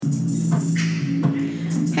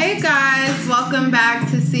Hey guys, welcome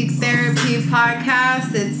back to Seek Therapy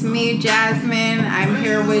Podcast. It's me, Jasmine. I'm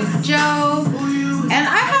here with Joe. And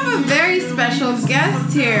I have a very special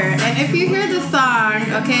guest here. And if you hear the song,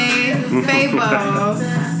 okay,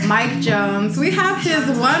 Fabo, Mike Jones, we have his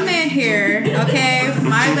woman here, okay?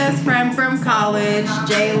 My best friend from college,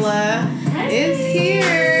 Jayla, is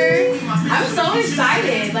here. I'm so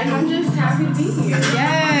excited. I'm just happy to be here.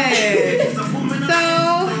 Yes.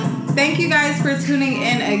 So, thank you guys for tuning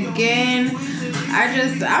in again.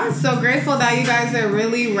 I'm so grateful that you guys are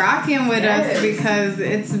really rocking with us because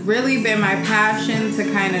it's really been my passion to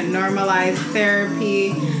kind of normalize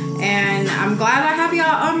therapy. And I'm glad I have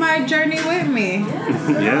y'all on my journey with me.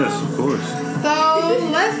 Yes, of course. So,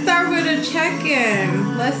 let's start with a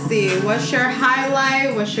check-in. Let's see. What's your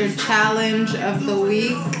highlight? What's your challenge of the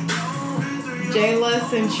week? Jayla,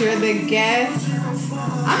 since you're the guest,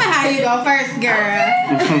 I'm gonna have you go first, girl.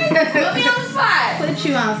 Put me on the spot. Put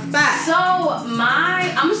you on spot. So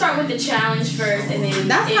I'm gonna start with the challenge first, and then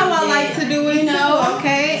that's how I like to do it, too.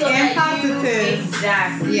 Okay, so and positive.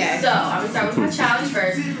 Exactly. Yes. So I'm gonna start with my challenge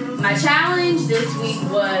first. My challenge this week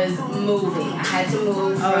was moving. I had to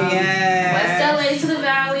move from West LA to the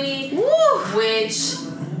Valley, which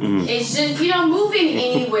is just moving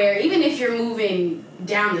anywhere, even if you're moving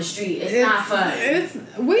down the street, it's not fun.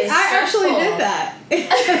 I actually did that.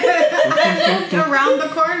 Around the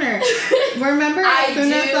corner. Remember?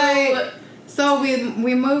 So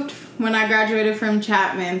we moved when I graduated from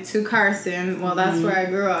Chapman to Carson. Well, that's where I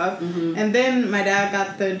grew up. Mm-hmm. And then my dad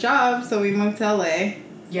got the job, so we moved to LA.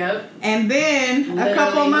 Yep. And then a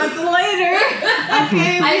couple months later,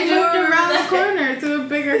 we moved around the corner to a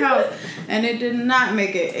bigger house. And it did not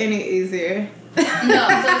make it any easier. No,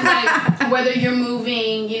 so it's like whether you're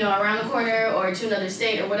moving, around the corner or to another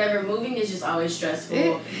state or whatever, moving is just always stressful.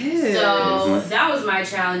 It is. So that was my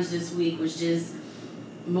challenge this week, was just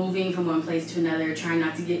moving from one place to another, trying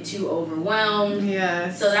not to get too overwhelmed.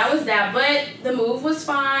 Yes. So that was that, but the move was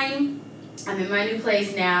fine. I'm in my new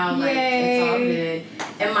place now. It's all good.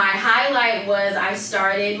 And my highlight was I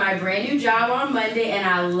started my brand new job on Monday, and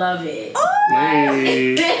I love it. Oh!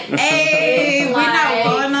 Hey, we're not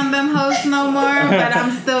going on them hosts no more, but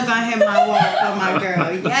I'm still gonna hit my walk for my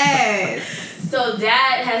girl. Yes. So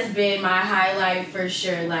that has been my highlight for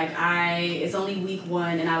sure. It's only week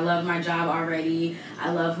 1, and I love my job already. I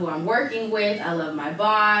love who I'm working with. I love my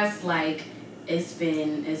boss. It's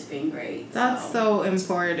been great. That's so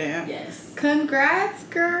important. Yes. Congrats,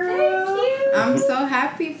 girl. Thank you. I'm so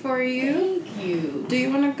happy for you. Thank you. Do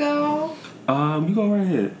you want to go? You go right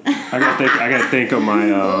ahead. I gotta think of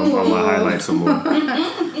my on my highlights some more.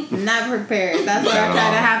 Not prepared. That's why I try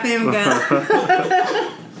to have him go.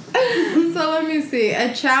 So let me see.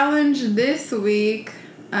 A challenge this week.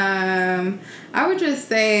 I would just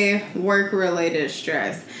say work-related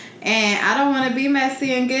stress. And I don't want to be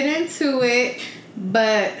messy and get into it,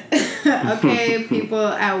 but okay, people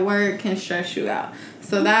at work can stress you out.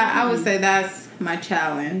 So that I would say that's my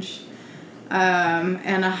challenge.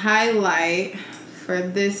 And a highlight for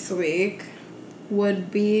this week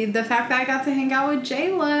would be the fact that I got to hang out with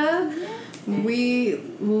Jayla. We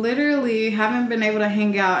literally haven't been able to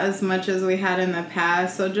hang out as much as we had in the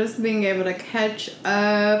past. So just being able to catch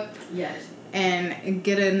up. Yes. And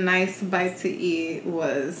get a nice bite to eat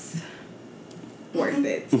was worth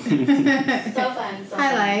it. So fun.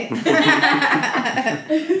 Highlight.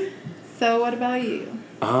 So what about you?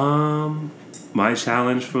 My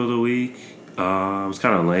challenge for the week, it's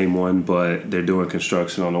kind of a lame one, but they're doing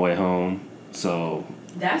construction on the way home, so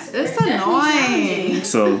it's annoying.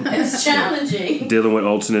 So it's challenging. Dealing with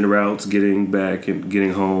alternate routes, getting back and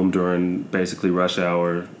getting home during basically rush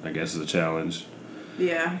hour, I guess, is a challenge.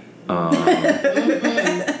 Yeah.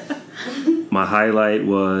 My highlight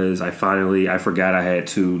was I forgot I had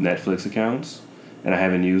 2 Netflix accounts, and I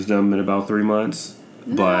haven't used them in about 3 months.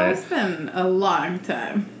 But it's been a long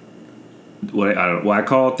time. I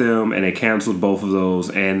called them and they canceled both of those,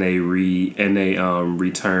 and they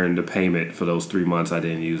returned the payment for those 3 months I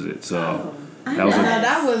didn't use it. So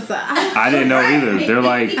I didn't know either. They're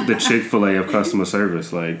like the Chick-fil-A of customer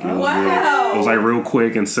service. It was real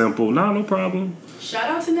quick and simple. No problem. Shout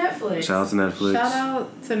out to Netflix. Shout out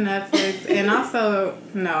to Netflix. And also,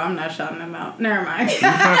 no, I'm not shouting them out. Never mind.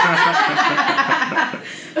 I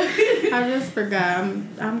just forgot.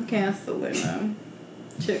 I'm canceling them.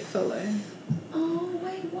 Chick-fil-A. Oh,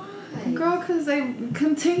 wait, why? Girl, because they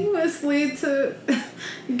continuously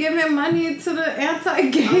giving money to the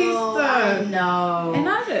anti-gay stuff. No. And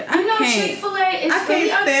I can't. Chick-fil-A is I really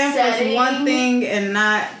can't stand upsetting. for one thing and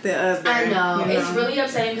not the other. I know. It's really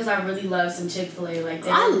upsetting because I really love some Chick-fil-A. Like,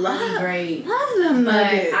 they're really great. Love them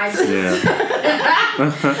nuggets.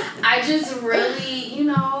 I just really,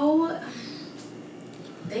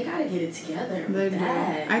 they gotta get it together with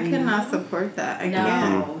that. I cannot support that. I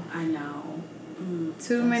know.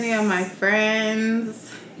 Too many of my friends.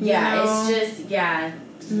 It's just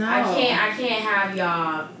No. I can't have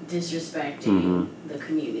y'all disrespecting the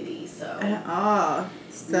community. So at all.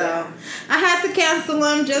 So I had to cancel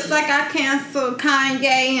them just like I canceled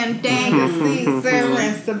Kanye and Daniel Caesar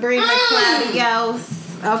and Sabrina Claudios.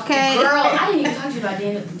 Okay. Girl, I didn't even talk to you about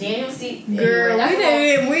Daniel Caesar. Girl, that's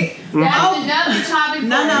another topic.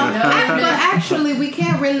 No. But actually, we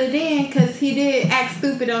can't reel it in because he did act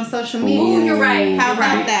stupid on social media. Ooh, you're right. How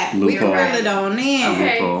about that? Loophole. We can reel it on in.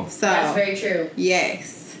 Okay. So that's very true.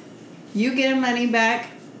 Yes. You getting money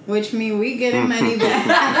back, which means we getting money back.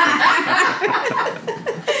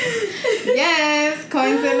 Yes,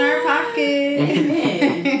 coins in our pocket.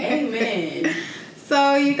 Amen.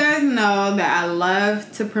 So you guys know that I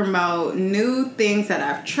love to promote new things that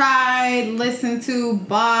I've tried, listened to,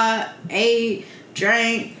 bought, ate,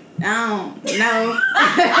 drank. I don't know.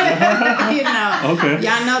 Okay.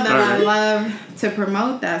 Y'all know that I love to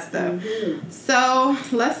promote that stuff. Mm-hmm. So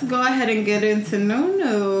let's go ahead and get into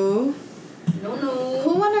Nunu.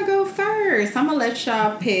 Who wanna go first? I'm gonna let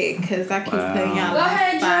y'all pick because I keep putting y'all. Go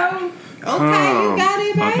ahead, Joe. Okay, you got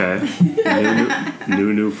it, babe. Okay.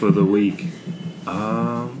 Nunu for the week.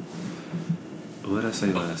 What did I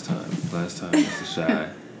say last time? Last time was Shy.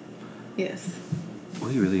 Yes.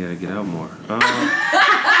 We really gotta get out more.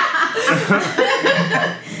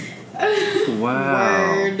 Wow.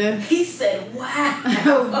 Word. He said, wow.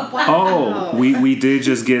 Wow. Oh, we did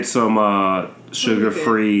just get some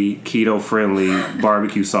sugar-free, keto-friendly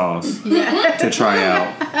barbecue sauce to try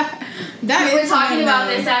out. We were talking about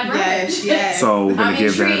this at brunch. Yes. So we're gonna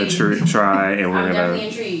give that a try, and we're I'm gonna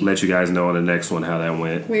intrigued. let you guys know on the next one how that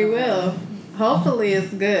went. We will. Hopefully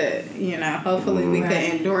it's good. Hopefully we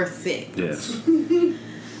can endorse it. Yes.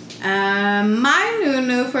 My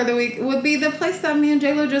Nunu for the week would be the place that me and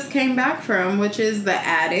JLo just came back from, which is the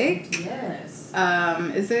Attic. Yes.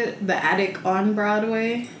 Is it the Attic on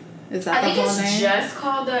Broadway? Is that I think the whole it's name? just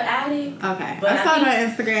called the Attic. Okay. But I saw it on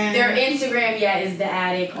Instagram. Their Instagram, is the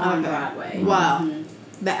Attic on Broadway. Wow.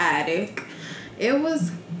 The Attic. It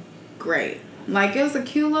was great. Like, it was a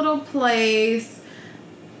cute little place.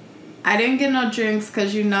 I didn't get no drinks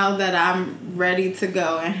because you know that I'm ready to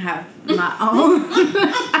go and have my own.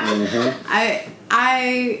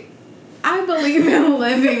 I believe in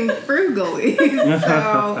living frugally.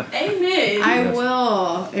 So amen. I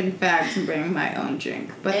will, in fact, bring my own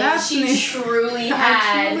drink. But and that's she truly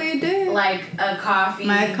did. Like a coffee.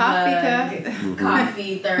 My coffee cup.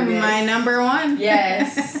 Coffee thermos. My number one.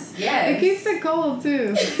 Yes. It keeps it cold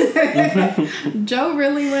too. Joe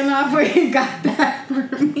really went off when he got that for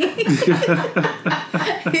me.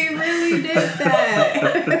 He really did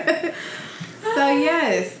that. So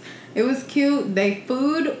yes, it was cute. Their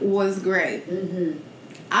food was great. Mm-hmm.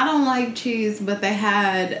 I don't like cheese, but they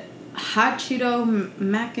had hot Cheeto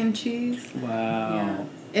mac and cheese. Wow. Yeah.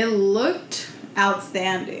 It looked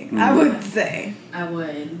outstanding, I would say. I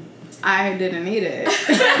would. I didn't eat it.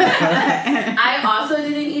 I also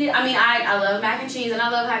didn't eat it. I mean, I love mac and cheese and I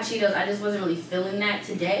love hot Cheetos. I just wasn't really feeling that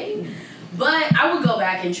today. But I would go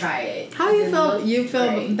back and try it. How you feel? You feel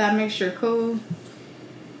great. that mixture cool?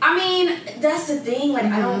 I mean, that's the thing. Like,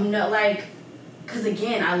 I don't know. Like, because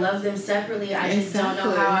again, I love them separately. I just don't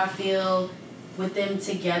know how I feel with them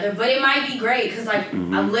together. But it might be great because, like,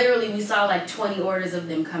 we saw like 20 orders of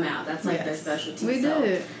them come out. That's like their specialty. We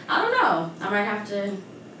did. I don't know. I might have to.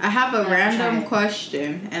 I have a random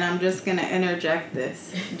question, and I'm just going to interject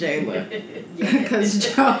this, Jayla. Because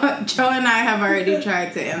Joe and I have already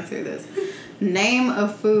tried to answer this. Name a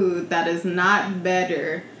food that is not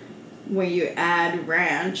better when you add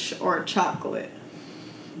ranch or chocolate.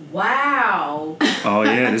 Wow. Oh,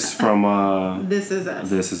 yeah, this is from... This Is Us.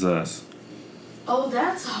 This Is Us. Oh,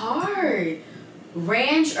 that's hard.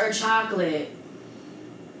 Ranch or chocolate?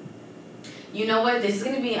 You know what? This is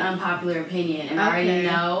going to be an unpopular opinion, and I already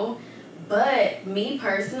know. But me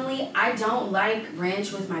personally, I don't like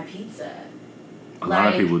ranch with my pizza. A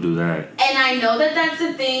lot of people do that. And I know that that's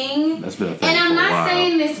a thing. That's been a thing and I'm for a not while.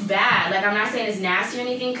 saying it's bad. Like, I'm not saying it's nasty or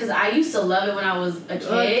anything, because I used to love it when I was a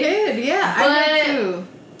kid. Yeah, but, I did too.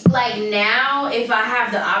 Like, now, if I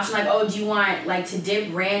have the option, like, oh, do you want, like, to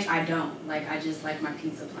dip ranch? I don't. Like, I just like my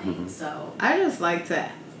pizza plain, so. I just like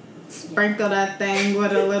to sprinkle that thing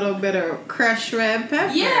with a little bit of crushed red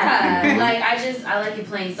pepper. Yeah, like I like it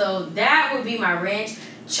plain. So that would be my ranch.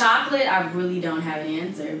 Chocolate, I really don't have an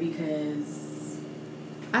answer because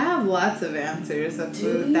I have lots of answers of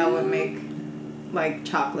food that would make, like,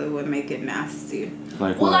 chocolate would make it nasty.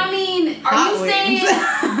 Like well, what? I mean, are you saying?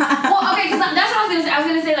 Well, okay, because that's what I was gonna say. I was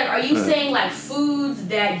gonna say, like, are you saying like foods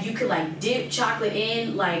that you could like dip chocolate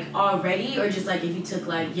in like already, or just like if you took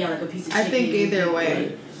like a piece of chicken? I think either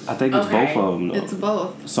way. I think it's both of them. Though. It's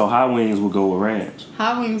both. So hot wings would go with ranch.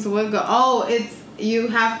 Hot wings would go. Oh, you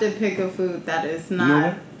have to pick a food that is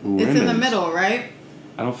not. It's in the middle, right?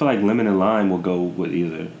 I don't feel like lemon and lime will go with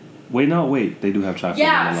either. Wait, they do have chocolate.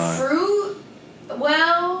 Yeah, fruit.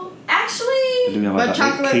 Well, actually, they do have like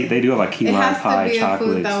chocolate. They do have like key lime pie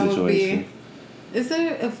chocolate situation. Is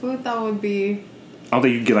there a food that would be? I don't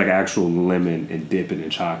think you can get like actual lemon and dip it in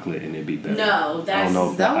chocolate and it'd be better. No,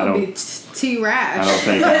 that would be T-Rash. I don't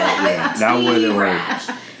think that wouldn't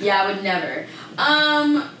work. Yeah, I would never.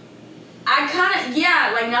 I kind of,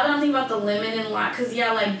 like, now that I'm thinking about the lemon and lime, because,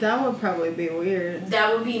 like... That would probably be weird.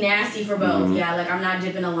 That would be nasty for both. Mm-hmm. Yeah, like, I'm not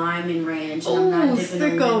dipping a lime in ranch. Ooh, I'm not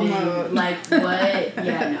dipping a lemon. Mode. Like, what?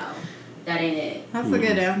 Yeah, no. That ain't it. That's a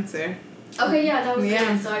good answer. Okay, yeah, that was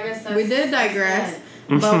good. So I guess that's... We did digress.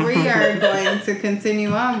 But we are going to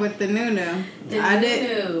continue on with the Nunu. I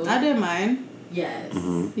did mine. Yes.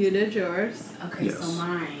 Mm-hmm. You did yours. Okay, so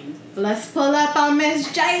mine. Let's pull up on Miss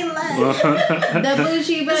Jayla, the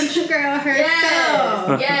bougie bunch girl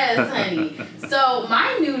herself. Yes, honey. So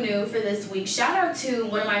my Nunu for this week, shout out to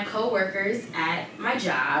one of my coworkers at my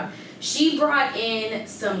job. She brought in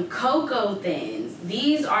some cocoa thins.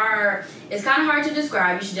 These are, it's kind of hard to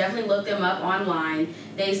describe. You should definitely look them up online.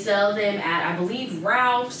 They sell them at, I believe,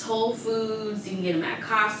 Ralph's, Whole Foods. You can get them at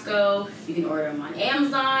Costco. You can order them on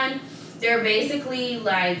Amazon. They're basically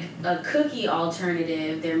like a cookie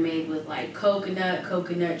alternative. They're made with like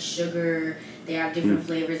coconut sugar. They have different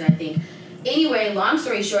flavors, I think. Anyway, long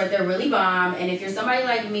story short, they're really bomb. And if you're somebody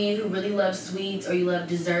like me who really loves sweets or you love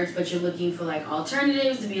desserts, but you're looking for like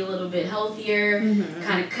alternatives to be a little bit healthier,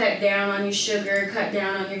 kind of cut down on your sugar, cut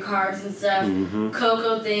down on your carbs and stuff,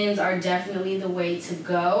 cocoa thins are definitely the way to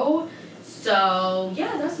go. So,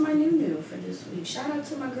 yeah, that's my Nunu for this week. Shout out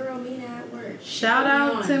to my girl Mina at work. Shout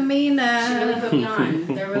out to Mina. She really put me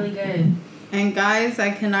on. They're really good. And guys, I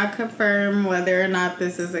cannot confirm whether or not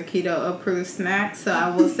this is a keto-approved snack, so I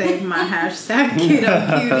will save my hashtag keto.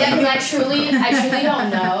 Yeah, because I truly don't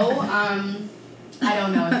know. I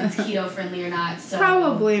don't know if it's keto-friendly or not. So.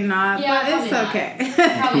 Probably not, yeah, but it's okay.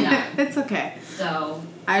 Probably not. It's okay. So.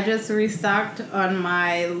 I just restocked on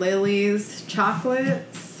my Lily's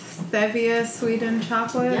chocolates. Stevia sweetened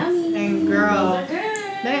chocolates. Yummy. And girl, those are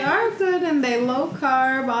good. They are good and they low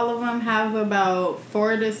carb. All of them have about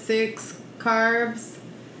 4 to 6 carbs,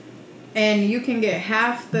 and you can get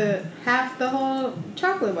half the whole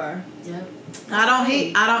chocolate bar. Yep. I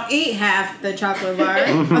don't eat half the chocolate bar.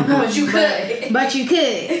 But you could. But you could.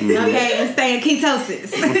 Okay, and stay in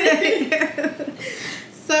ketosis.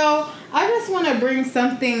 So I just want to bring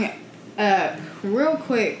something up real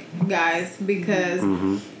quick, guys, because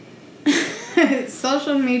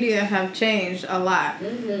social media have changed a lot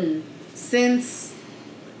since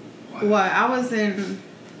I was in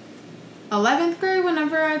 11th grade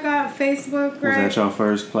whenever I got Facebook. Right? Was that your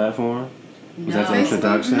first platform? Was that the Facebook?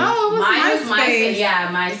 introduction? No, it was MySpace.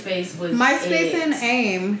 Yeah, MySpace was MySpace and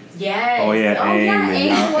AIM. Yes. Oh yeah, AIM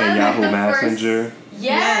and Yahoo like Messenger. First,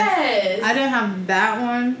 yes. I didn't have that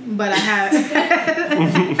one, but I had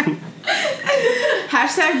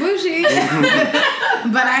hashtag bougie.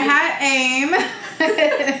 But I had AIM.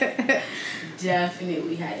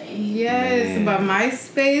 Definitely had AIM. Yes, Man. but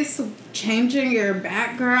MySpace, changing your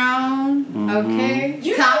background, okay?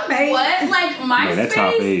 You top know 8. What? Like, MySpace, that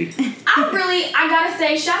top 8. I gotta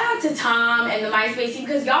say, shout out to Tom and the MySpace team,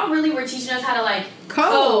 because y'all really were teaching us how to, like,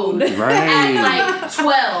 code right. at, like,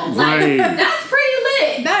 12. Like, that's pretty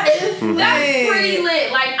lit. That's pretty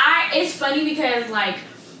lit. Like, it's funny because, like,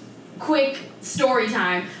 quick story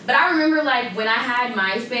time, but I remember like when I had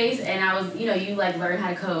MySpace and I was, you like learn how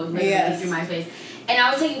to code through MySpace, and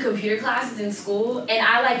I was taking computer classes in school and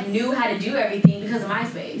I like knew how to do everything because of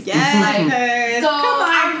MySpace. Yes. So come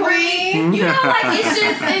on, queen. Like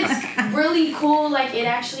it's really cool. Like it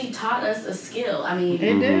actually taught us a skill. I mean,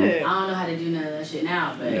 it did. I don't know how to do none of that shit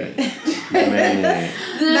now, but Man.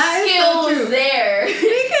 the skill was there.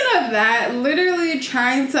 Speaking of that, literally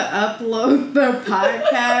trying to upload the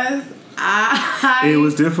podcast. It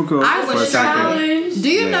was difficult. I was challenged. Do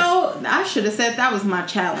you know? I should have said that was my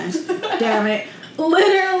challenge. Damn it!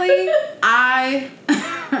 Literally, I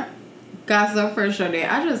got so frustrated.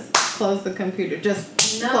 I just closed the computer. Just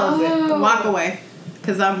Close it. Walk away.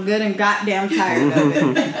 Because I'm good and goddamn tired of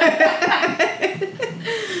it.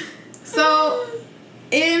 So,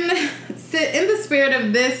 in the spirit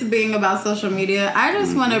of this being about social media, I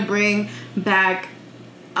just want to bring back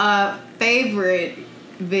a favorite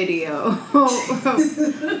video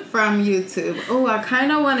from YouTube. Oh, I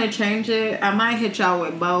kind of want to change it. I might hit y'all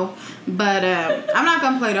with both. But I'm not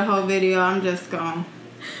going to play the whole video. I'm just going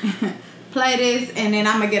to play this and then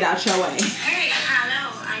I'm going to get out your way. Hey,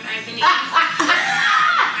 hello. I'm Ebony.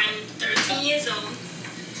 I'm 13 years old.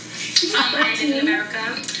 I live in America.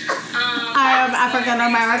 I am African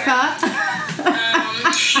America.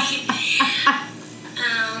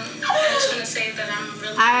 I just want to say that I'm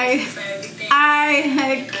really grateful for everything.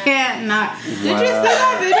 I cannot. Wow. Did you see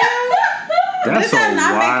that video? That's Did that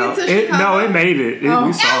not wild. make it to Chicago? No, it made it. We saw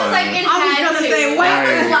it.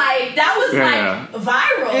 That was like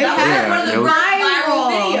viral. That was like one of the viral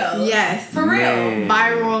videos. Yes. For real.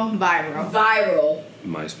 Viral.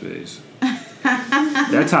 MySpace.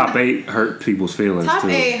 That top 8 hurt people's feelings top too.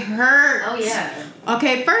 Top 8 hurt. Oh yeah.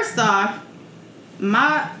 Okay, first off,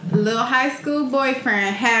 my little high school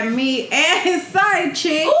boyfriend had me and his side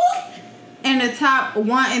chick in the top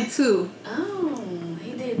 1 and 2. Oh,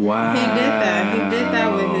 he did that. Wow. He did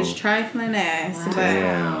that with his trifling ass. Wow. But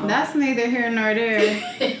Damn. that's neither here nor there.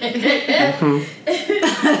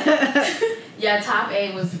 Yeah, top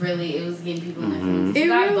 8 was really, it was getting people in their feelings. It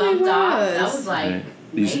got really bumped off. was. That was like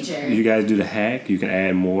major. You guys do the hack? You can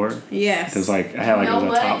add more? Yes. Because like I had like it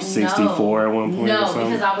was a top 64 at one point or something. No,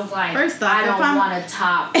 because I was like, first off, I don't want a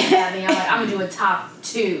top 7. I'm like, I'm going to do a top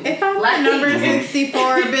 2. If I'm like number 64,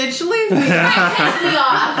 bitch, leave me. Take me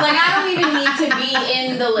off. Like, I don't even need to be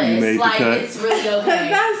in the list. Like, it's really okay.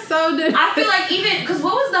 That's so different. I feel like even, because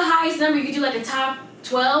what was the highest number? You could do like a top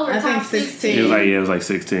 12 or top 16? It was like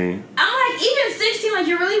 16. I'm like, even 16, like,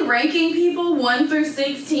 you're really ranking people 1 through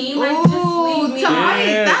 16. Like, ooh, just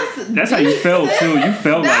leave me. That's how you felt, too. You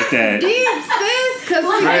felt like that. Deep, sis, because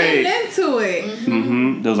we getting into it.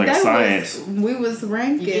 Mm-hmm. There was like a science. We was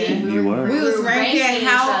ranking. You were. We was ranking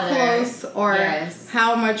how close or yes.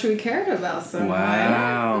 how much we cared about someone.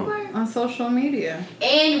 Wow. On social media.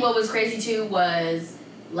 And what was crazy, too, was,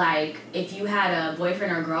 like, if you had a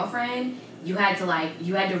boyfriend or girlfriend, you had to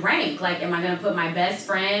rank, like, am I gonna put my best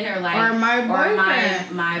friend or like my boyfriend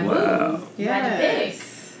or my wow. boo? You had to pick.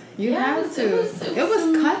 You had to. It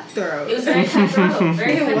was cutthroat. It was very cutthroat.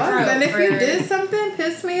 Very it cutthroat. was. And if you did something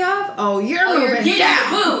piss me off, you're moving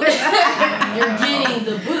down. You're getting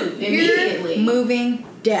the boot immediately. You're moving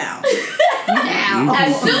down. Now.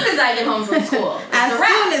 As soon as I get home from school. As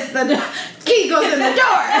soon as the key goes in the door.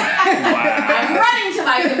 Wow. I'm running to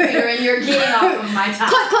my computer and you're getting off of my top.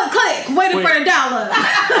 Click. Waiting for the download.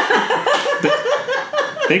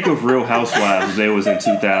 Think of Real Housewives. They was in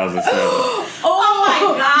 2007. Oh my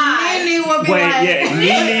God. Nene would be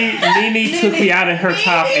Nene took me out of her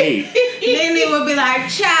top 8. Nene would be like,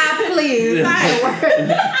 child, please. I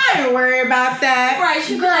ain't worried about that. Right,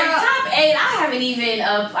 she'd be like, top 8, I haven't even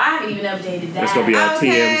updated that. That's gonna be on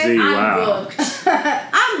TMZ. Wow.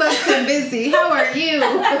 I'm booked and busy. How are you?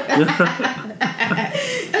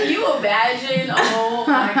 Can you imagine? Oh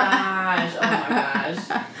my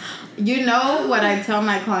gosh. You know what I tell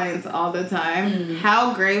my clients all the time?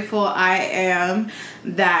 How grateful I am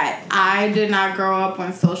that I did not grow up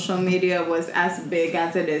when social media was as big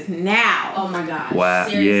as it is now. Oh my gosh. Wow.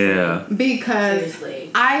 Seriously. Yeah. Because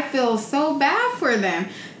seriously. I feel so bad for them.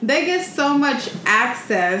 They get so much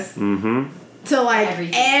access to like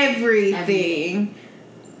everything.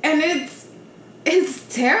 And it's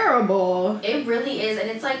terrible. It really is. And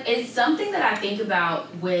it's like, it's something that I think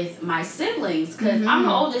about with my siblings. Because I'm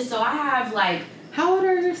the oldest, so I have like... How old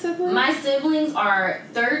are your siblings? My siblings are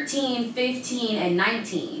 13, 15, and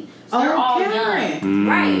 19. So they're all young.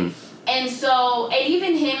 Right. And so, and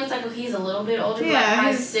even him, it's like, he's a little bit older. Yeah, but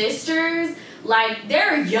like my sisters, like,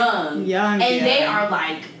 they're young. And they are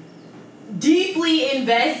like... deeply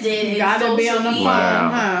invested in social be on the phone,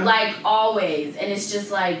 huh? Like always, and it's just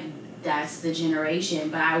like that's the generation.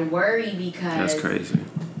 But I worry because that's crazy.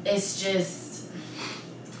 It's just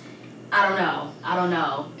I don't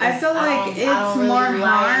know. I feel like it's more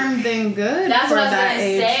harm than good. That's for what I was that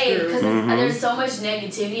gonna say because there's so much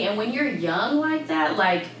negativity, and when you're young like that,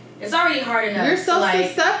 like it's already hard enough. You're so to,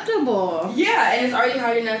 susceptible. Yeah, and it's already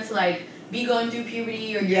hard enough to like be going through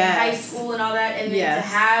puberty or you're in high school and all that, and then to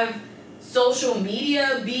have social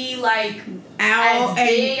media be like out as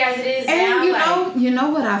big as it is now. And you know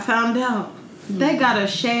what I found out? They got a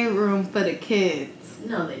shade room for the kids.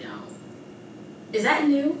 No, they don't. Is that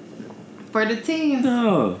new? For the teens.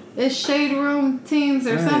 No. It's shade room teens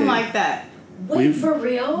or something like that. Wait, for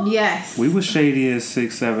real? Yes. We were shady as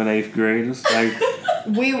 6th, 7th, 8th graders. Like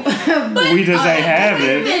we just ain't have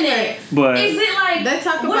it. But is it like they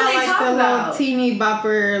talk about like the little teeny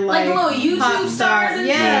bopper like little YouTube stars? And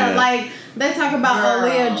yeah, like they talk about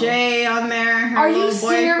Aaliyah J on there. Her Are you boyfriend.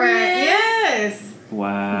 serious? Yes.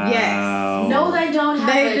 Wow. Yes. No, they don't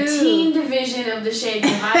have a teen division of the Shade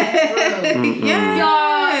Room. Yes.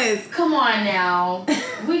 Y'all, come on now.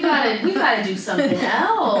 We gotta do something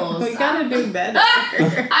else. We gotta do better.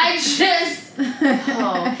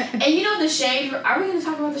 And you know the Shade Room. Are we gonna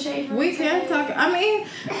talk about the Shade Room? We can talk. I mean,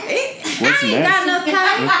 What's I ain't got no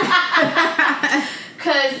time.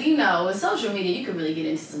 Cause you know with social media you can really get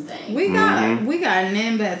into some things. We got an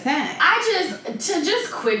in bad time. To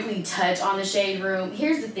just quickly touch on the Shade Room.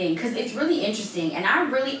 Here's the thing, because it's really interesting, and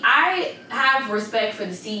I have respect for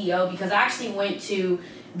the CEO because I actually went to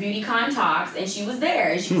BeautyCon Talks and she was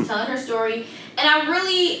there and she was telling her story, and I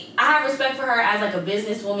have respect for her as like a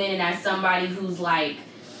businesswoman and as somebody who's like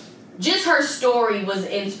just her story was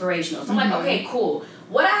inspirational. So I'm like, okay, cool.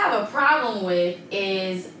 What I have a problem with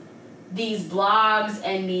is these blogs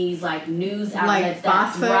and these like news outlets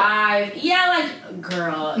that thrive. Yeah, like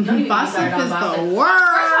girl, don't even Gossip start on is Gossip. the worst.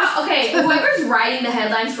 First of all, okay, whoever's writing the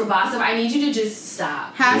headlines for Gossip, I need you to just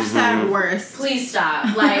stop. Hashtag worst. Please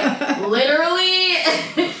stop. Like literally.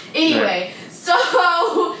 Anyway,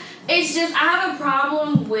 so it's just I have a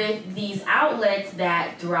problem with these outlets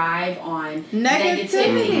that thrive on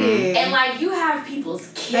negativity. And like you have people's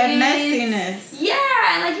kids and messiness. Yeah,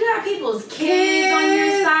 and like you have people's kids on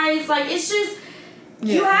your sites. Like it's just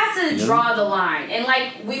you have to draw the line. And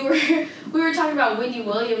like we were talking about Wendy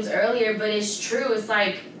Williams earlier, but it's true. It's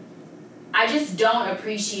like I just don't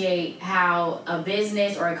appreciate how a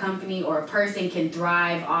business or a company or a person can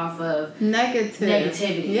thrive off of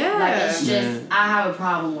negativity. Yeah. Like, it's just, I have a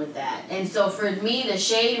problem with that. And so for me, the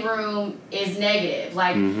Shade Room is negative.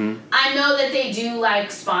 Like, I know that they do,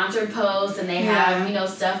 like, sponsored posts and they have, you know,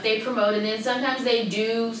 stuff they promote. And then sometimes they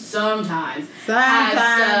do, sometimes have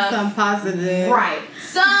stuff. Some positive. Right.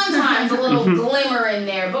 Sometimes a little glimmer in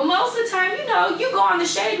there. But most of the time, you know, you go on the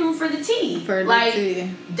Shade Room for the tea. For the tea.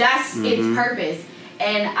 That's its purpose.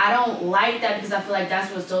 And I don't like that because I feel like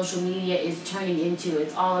that's what social media is turning into.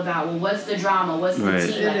 It's all about, well, what's the drama? What's the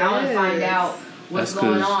tea? Like, I want to find out what's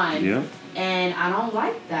going on. Yeah. And I don't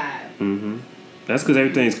like that. That's because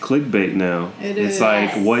everything's clickbait now. It's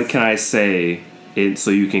like, what can I say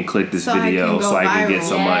so you can click this video so I can get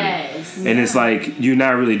some money? And it's like, you're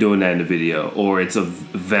not really doing that in the video. Or it's a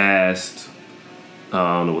vast...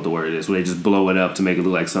 I don't know what the word is. Where they just blow it up to make it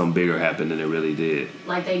look like something bigger happened than it really did.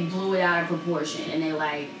 Like they blew it out of proportion, and they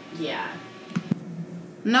like,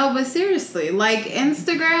 No, but seriously, like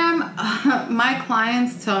Instagram, my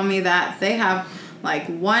clients tell me that they have like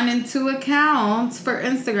 1 and 2 accounts for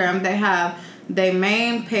Instagram. They have their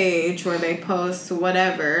main page where they post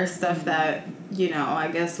whatever stuff that, you know, I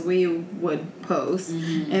guess we would post.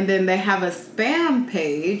 And then they have a spam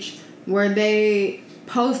page where they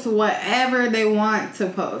post whatever they want to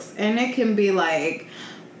post, and it can be like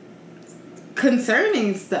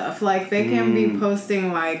concerning stuff. Like they can be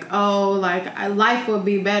posting like, oh, like life would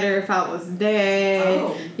be better if I was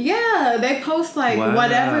dead. Yeah, they post like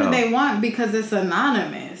whatever they want because it's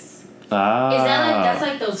anonymous. Is that like that's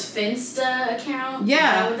like those Finsta accounts?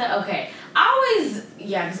 Yeah. Okay. I always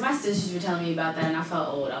because my sisters were telling me about that and I felt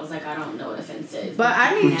old. I was like, I don't know what a Finsta is. But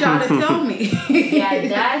I need y'all to tell me.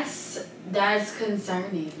 That's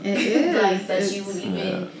concerning. It is. Like that you would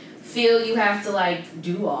even feel you have to like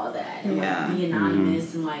do all that and like be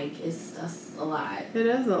anonymous and like that's a lot. It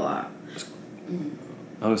is a lot.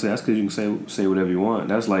 I would say that's because you can say whatever you want.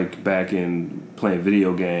 That's like back in playing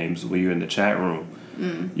video games when you're in the chat room.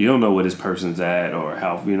 You don't know where this person's at or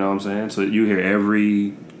how, you know what I'm saying? So you hear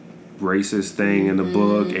every racist thing in the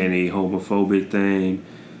book, any homophobic thing.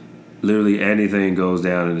 Literally anything goes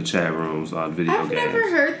down in the chat rooms on video games. I've never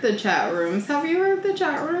heard the chat rooms. Have you heard the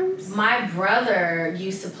chat rooms? My brother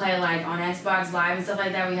used to play like on Xbox Live and stuff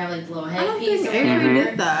like that. We have like the little headpiece. I don't think Avery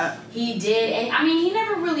did that. He did, and I mean, he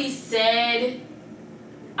never really said.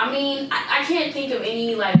 I mean, I can't think of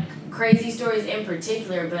any like crazy stories in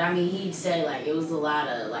particular, but I mean, he'd say like it was a lot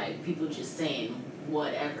of like people just saying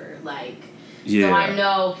whatever, like. Yeah. So I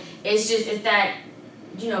know it's that.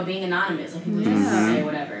 You know, being anonymous, like people just say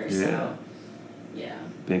whatever. So,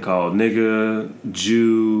 been called nigga,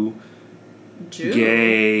 Jew,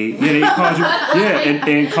 gay. Yeah, they called you. Yeah,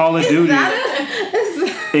 in Call of Duty. I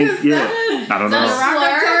don't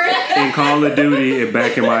know. In Call of Duty,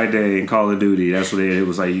 back in my day, in Call of Duty, that's what it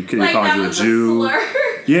was like. They called you a Jew.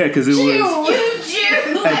 Yeah, because it was. You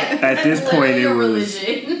Jew. At this point, it was.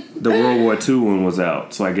 Religion. the World War II one was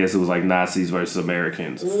out, so I guess it was like Nazis versus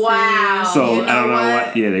Americans. Wow. So I don't know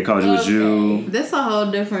what. Yeah, they called you a Jew. This is a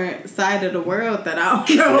whole different side of the world that I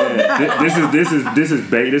don't know. Yeah,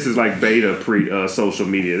 this is like beta pre social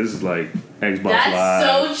media. This is like Xbox Live.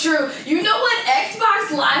 That's so true. You know what?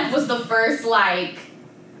 Xbox Live was the first like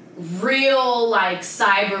real like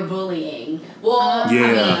cyberbullying. Well, yeah.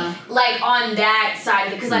 I mean, like on that side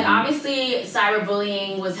of it, because like obviously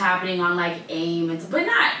cyberbullying was happening on like AIM, but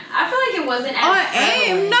not. I feel like it wasn't as on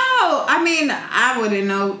prevalent. AIM. No, I mean I wouldn't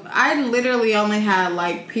know. I literally only had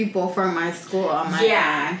like people from my school on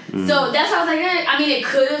my phone. So that's why I was like, I mean, it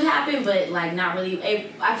could have happened, but like not really.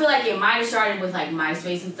 I feel like it might have started with like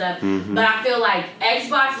MySpace and stuff, but I feel like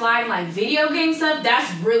Xbox Live, like video game stuff,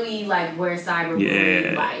 that's really like where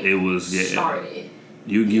cyberbullying started.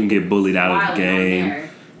 You can get bullied out of the game.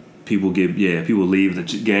 People leave the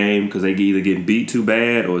game because they either get beat too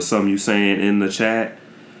bad or something you saying in the chat.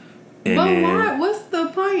 And but why? What's the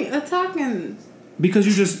point of talking? Because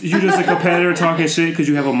you're just a competitor talking shit because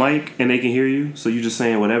you have a mic and they can hear you, so you're just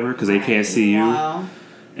saying whatever because they can't see you.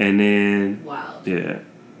 And then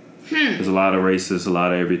there's a lot of racists, a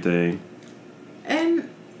lot of everything. And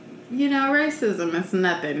racism is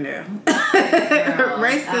nothing new.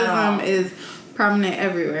 Racism is prominent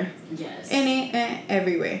everywhere. Yes. Any and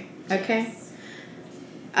everywhere. Okay.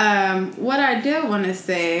 What I did want to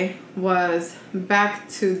say was back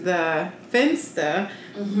to the Finsta.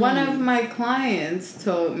 One of my clients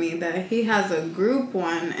told me that he has a group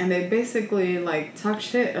one, and they basically like talk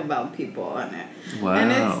shit about people on it. Wow. And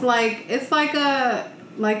it's like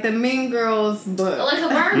the Mean Girls book. Like a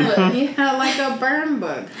burn book. Yeah, like a burn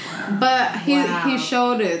book. But he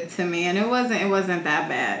showed it to me, and it wasn't that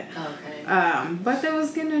bad. Okay. But they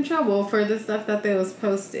was getting in trouble for the stuff that they was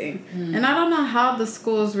posting. And I don't know how the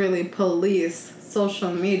schools really police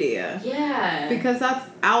social media. Yeah. Because that's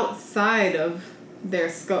outside of their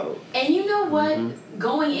scope. And you know what?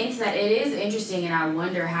 Going into that, it is interesting, and I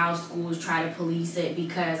wonder how schools try to police it,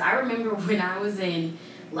 because I remember when I was in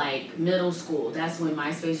like middle school, that's when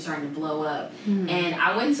MySpace was starting to blow up. And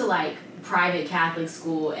I went to like private Catholic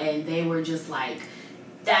school, and they were just like,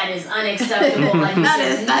 that is unacceptable. Like, that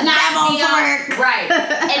is not work. Right.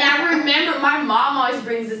 And I remember my mom always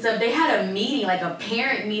brings this up. They had a meeting, like a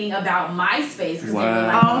parent meeting about MySpace. Because they were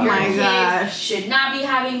like, oh your my kids gosh. should not be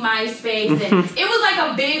having MySpace. And it was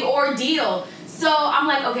like a big ordeal. So I'm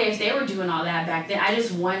like, okay, if they were doing all that back then, I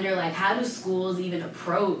just wonder, like, how do schools even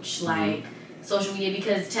approach, like, social media?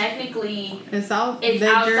 Because technically it's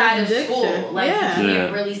outside of school. Like, you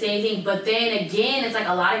can't really say anything. But then again, it's like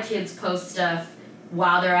a lot of kids post stuff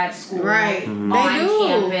while they're at school, right? On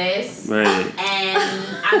campus, right? And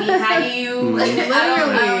I mean, how do you? I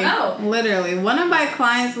don't know. Literally, one of my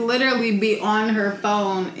clients literally be on her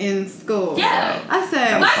phone in school. Yeah, I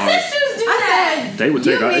said my sisters do that. They would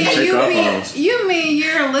take our phones. You mean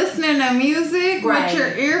you're listening to music with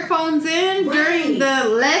your earphones in during the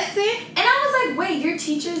lesson? And I was like, wait, your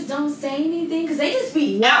teachers don't say anything because they just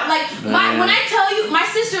be out. Like when I tell you, my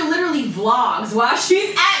sister literally vlogs while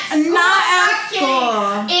she's at school. Not at school.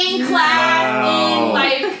 In class, in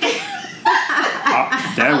like.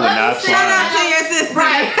 That would not fly. Shout out to your sister.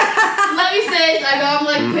 Right. Let me say this. I know I'm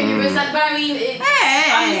like putting your business, but I mean,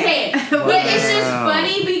 I'm just saying. But it's just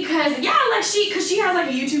funny because because she has like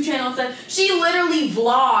a YouTube channel and stuff. She literally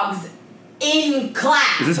vlogs in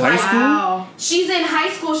class. Is this high school? She's in high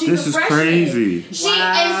school. She's a freshman. Crazy. And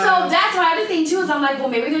so that's my other thing too. Is I'm like, well,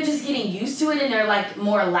 maybe they're just getting used to it and they're like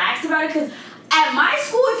more lax about it. Because at my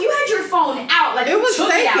school, if you had your phone out, like it was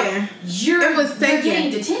taken. You're getting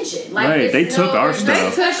detention. Like, right, they took our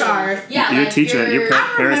stuff. They took ours. Yeah, your teacher, your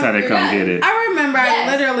parents had to come get it. I remember I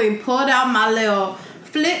literally pulled out my little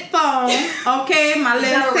flip phone. Okay, my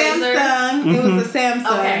little Samsung. It was a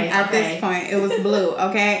Samsung at this point. It was blue.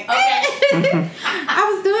 Okay.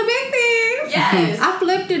 I was doing big things. Yes. I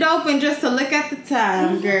flipped it open just to look at the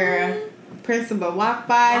time, girl. Principal walked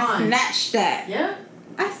by, snatched that. Yeah.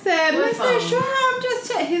 I said, Mr. Schwab,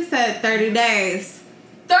 just check. He said 30 days.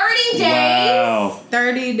 30 days? Wow.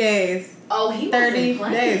 30 days. Oh, he 30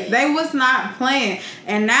 days. They was not playing.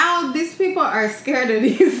 And now these people are scared of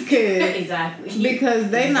these kids. Exactly.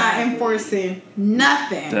 Because they not enforcing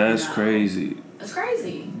nothing. That's crazy. That's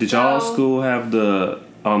crazy. Did y'all school have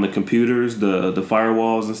on the computers, the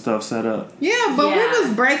firewalls and stuff set up? Yeah, but we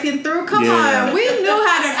was breaking through. Come on. We knew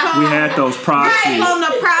how to come. We had those proxies. Right, on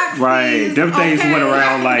the proxies. Right. Them things went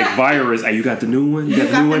around like virus. Hey, you got the new one? You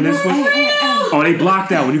got the new one, this one? Oh, they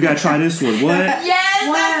blocked that one. You got to try this one. What? Yes,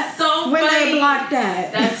 that's so funny. When they blocked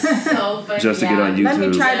that. That's so funny. Just to get on YouTube. Let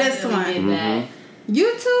me try this one. Did that.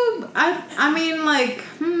 YouTube, I mean, like,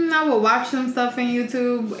 I would watch some stuff in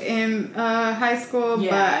YouTube in high school,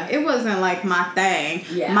 but it wasn't, like, my thing.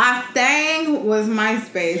 Yeah. My thing was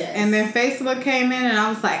MySpace. Yes. And then Facebook came in, and I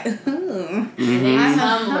was like, I'm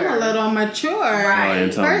a little mature.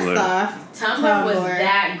 Right. First off, Tumblr was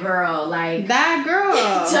that girl. Like, that girl.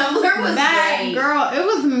 Tumblr was that great. girl. It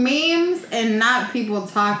was memes and not people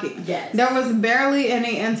talking. Yes. There was barely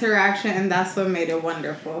any interaction, and that's what made it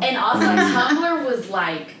wonderful. And also, Tumblr was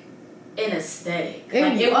like an aesthetic.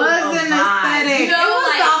 It was an aesthetic. You know, it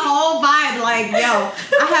was the whole vibe. Like, yo,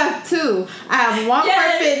 I have two. I have one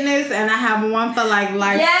for fitness, and I have one for like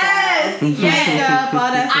lifestyle. Yes. Makeup,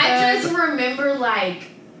 all that stuff. I just remember like,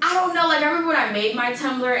 I don't know, like I remember when I made my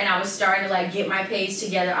Tumblr and I was starting to like get my page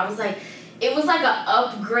together. I was like, it was like a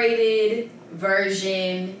upgraded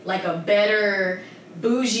version, like a better,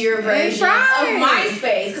 bougier version of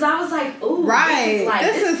MySpace. Because I was like, ooh,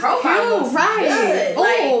 this profile looks good.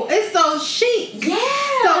 Ooh, it's so chic. Yeah.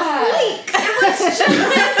 So sleek.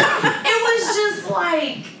 It was just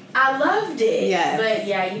like, I loved it. Yes. But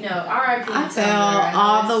yeah, you know, R.I.P. I fell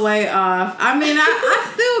all the way off. I mean,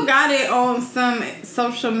 I still got it on some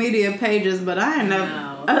social media pages, but I ain't never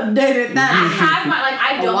updated that. I have my, like,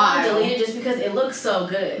 I don't want to delete it just because it looks so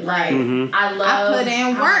good. Like, I love. I put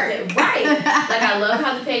in work. Right. Like, I love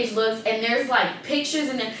how the page looks, and there's like pictures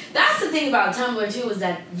in there. That's the thing about Tumblr too, is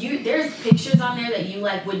that there's pictures on there that you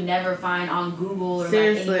like would never find on Google or like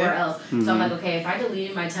anywhere else. So I'm like, okay, if I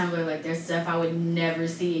deleted my Tumblr, like there's stuff I would never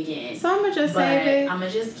see again. So I'm gonna just save it. I'm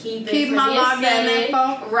gonna just keep my login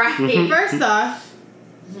info. Right. First off,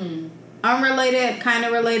 unrelated, kind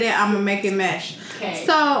of related. I'm gonna make it mesh. Okay.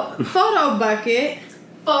 So photo bucket.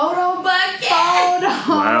 Photo bucket.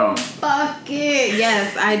 Bucket.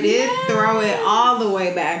 Yes, I did throw it all the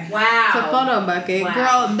way back. Wow. To photo bucket. Wow.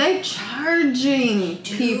 Girl, they charging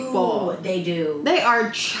people. They do. They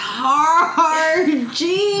are charging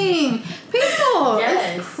people.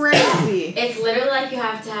 Yes. It's crazy. It's literally like you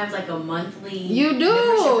have to have like a monthly. You do.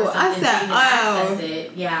 I said, access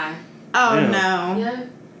it. Yeah. Oh no. Yeah.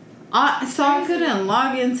 So I couldn't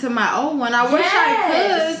log into my old one. I wish I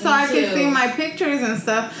could, so I could see my pictures and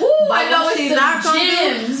stuff. Ooh, I know it's some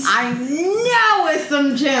gems. I know it's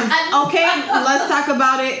some gems. Okay, let's talk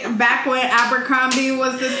about it. Back when Abercrombie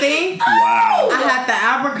was the thing. Wow. I had the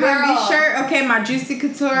Abercrombie shirt. Okay, my Juicy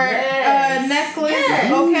Couture necklace. Yes.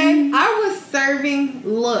 Okay, I was serving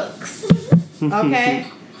looks. Okay.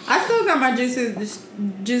 I still got my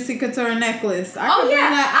Juicy Couture necklace. I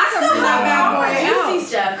still have my Juicy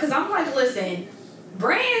stuff because I'm like, listen,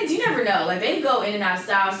 brands, you never know. Like, they go in and out of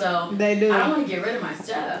style, so they do. I don't want to get rid of my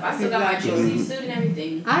stuff. I still got my Juicy suit and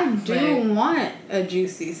everything. I do want a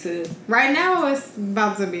Juicy suit. Right now, it's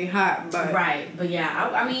about to be hot, but... Right, but yeah,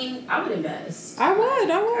 I mean, I would invest. I would.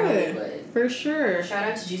 For sure. Shout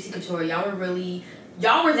out to Juicy Couture. Y'all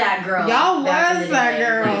were that girl. Y'all was that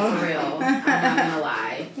girl. Like, for real. I'm not gonna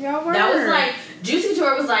lie. Y'all were. That was like, Juicy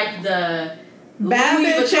Couture was like the Bad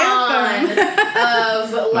Louis Vuitton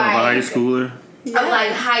of like high schooler. Of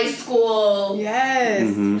like high school. Yes.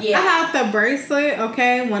 Mm-hmm. Yeah. I had the bracelet,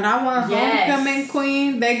 okay? When I went homecoming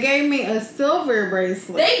queen, they gave me a silver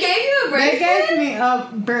bracelet. They gave you a bracelet? They gave me a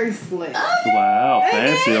bracelet. Wow,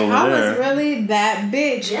 fancy over there. I was really that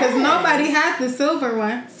bitch because nobody had the silver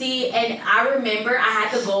one. See, and I remember I had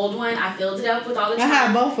the gold one. I filled it up with all the charms. I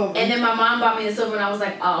had both of them. And then my mom bought me the silver one. I was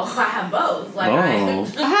like, oh, I have both. Like,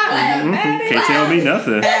 Can't tell me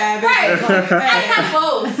nothing. Right. I have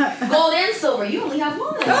both. Gold and silver. You only have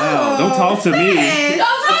one. Wow, don't talk to me.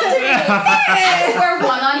 Don't talk to me. We're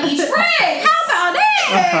one on each ring. How about it?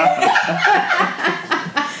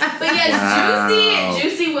 But yes,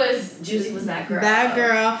 Juicy was that girl. That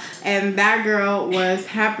girl, and that girl was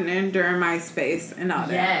happening during MySpace and all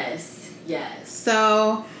that. Yes.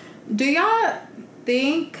 So, do y'all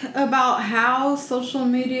think about how social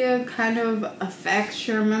media kind of affects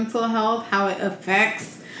your mental health? How it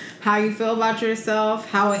affects how you feel about yourself?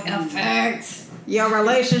 How it affects your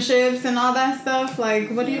relationships and all that stuff? Like,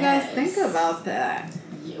 what do you guys think about that?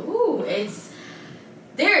 Ooh,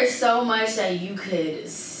 there is so much that you could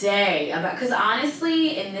say about, because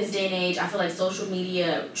honestly, in this day and age, I feel like social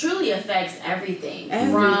media truly affects everything.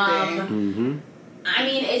 From, I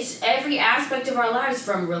mean, it's every aspect of our lives,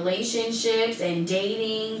 from relationships and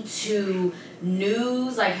dating to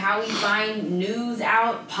news, like how we find news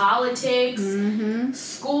out, politics,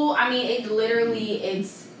 school. I mean,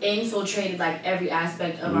 it's infiltrated like every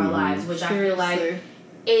aspect of our lives, which I feel like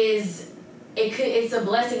it's a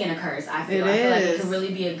blessing and a curse. I feel like it could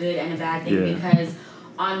really be a good and a bad thing because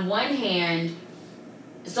on one hand,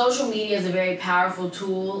 social media is a very powerful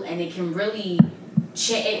tool and it can really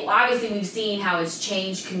obviously we've seen how it's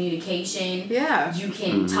changed communication. Yeah. You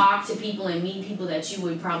can talk to people and meet people that you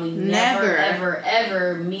would probably never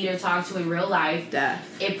ever meet or talk to in real life.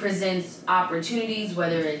 It presents opportunities,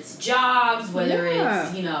 whether it's jobs, whether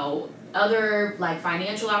it's, you know, other like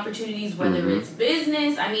financial opportunities, whether it's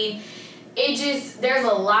business. I mean, there's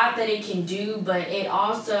a lot that it can do, but it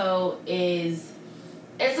also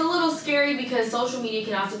it's a little scary because social media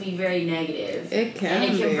can also be very negative. It can.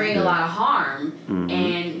 And it can bring a lot of harm.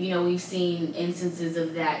 And, you know, we've seen instances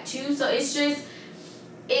of that too. So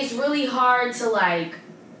it's really hard to like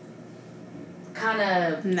kind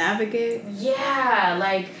of navigate. Yeah,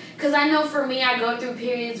 like, because I know for me, I go through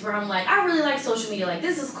periods where I'm like, I really like social media, like,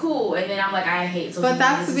 this is cool, and then I'm like, I hate social media. But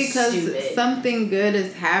that's because something good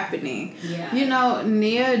is happening. Yeah. You know,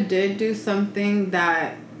 Nia did do something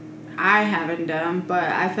that I haven't done, but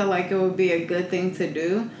I feel like it would be a good thing to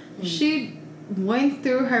do. She went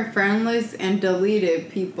through her friend list and deleted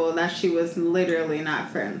people that she was literally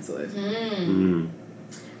not friends with.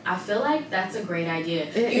 I feel like that's a great idea.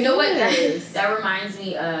 You know what? That reminds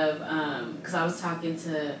me of, because I was talking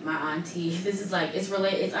to my auntie. This is like, it's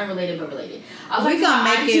unrelated but related. We gonna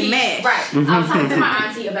make it mesh. Right. I was talking to my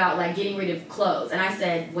auntie about like getting rid of clothes. And I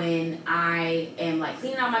said when I am like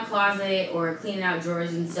cleaning out my closet or cleaning out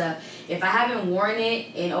drawers and stuff, if I haven't worn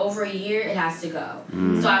it in over a year, it has to go.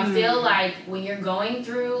 So I feel like when you're going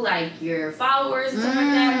through like your followers and stuff like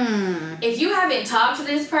that, if you haven't talked to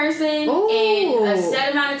this person in a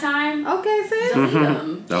set amount of time, okay, sis. delete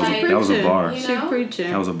them. That was a bar. You know? She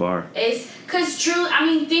preaching. That was a bar. It's because truly, I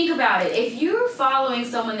mean, think about it. If you're following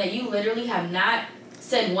someone that you literally have not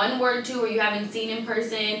said one word to, or you haven't seen in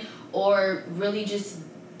person, or really just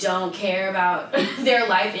don't care about their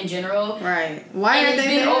life in general, right? Why and are it's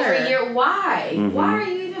they been there? over a year. Why? Why are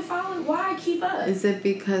you even following? Why keep up? Is it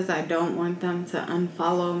because I don't want them to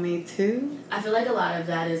unfollow me too? I feel like a lot of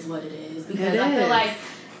that is what it is, because I feel like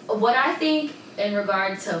what I think in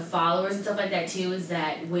regard to followers and stuff like that too is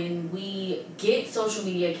that when we get social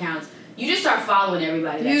media accounts, you just start following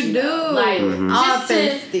everybody that you know. Like,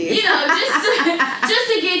 just to, you know,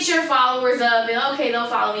 just to get your followers up, and okay, they'll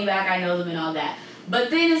follow me back, I know them and all that. But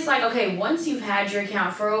then it's like, okay, once you've had your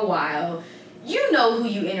account for a while, you know who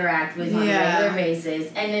you interact with on a regular basis,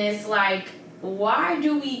 and then it's like, why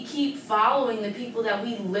do we keep following the people that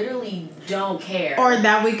we literally don't care? Or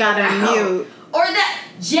that we gotta mute. Or that,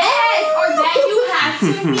 or that you have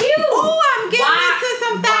to mute. I'm getting into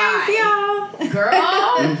some things, y'all.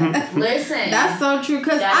 Girl, listen. That's so true,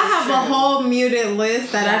 because I have a whole muted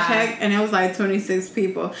list that I checked, and it was like 26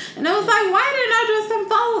 people. And it was like, why didn't I just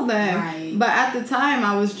unfollow them? Right. But at the time,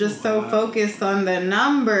 I was just so focused on the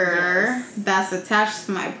number that's attached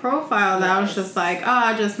to my profile that I was just like, oh,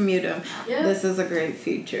 I just mute them. This is a great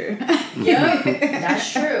feature.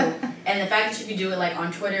 That's true. And the fact that you can do it like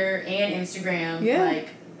on Twitter and Instagram, like,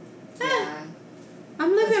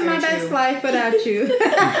 I'm living my best life without you.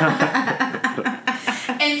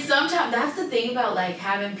 And sometimes that's the thing about like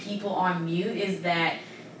having people on mute is that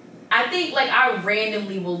I think like I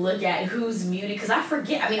randomly will look at who's muted because I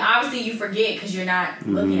forget. I mean, obviously you forget because you're not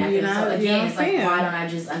looking at them. So again, it's like, why don't I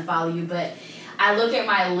just unfollow you? But I look at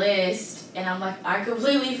my list. And I'm like, I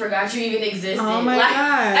completely forgot you even existed. Oh my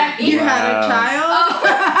God. You had a child?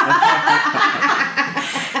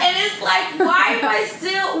 And it's like, why am I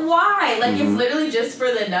still, why? Like, it's literally just for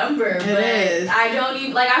the number. It is. I don't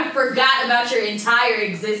even, like, I forgot about your entire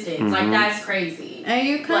existence. Like, that's crazy. And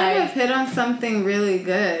you kind of hit on something really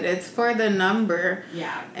good. It's for the number.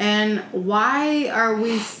 Yeah. And why are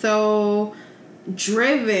we so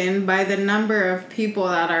driven by the number of people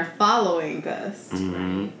that are following us?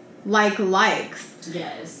 Right. Like likes.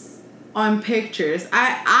 Yes. On pictures.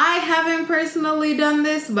 I haven't personally done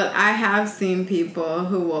this, but I have seen people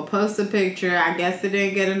who will post a picture. I guess it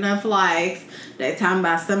didn't get enough likes. They talking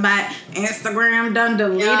about somebody Instagram done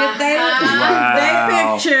deleted their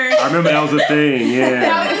picture. I remember that was a thing,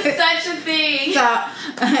 That was such a thing. So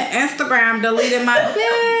Instagram deleted my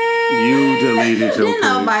picture. You deleted your Ain't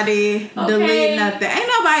nobody delete nothing. Ain't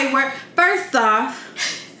nobody worried. First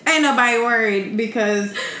off, ain't nobody worried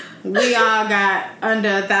because we all got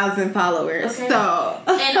under 1,000 followers. Okay. So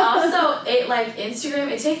and also it like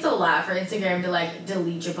Instagram, it takes a lot for Instagram to like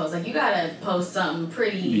delete your post. Like you gotta post something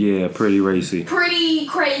pretty pretty racy. Pretty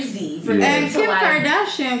crazy for them And to Kim like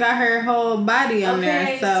Kardashian got her whole body on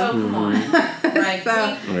there. So come on. Like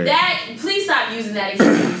that please stop using that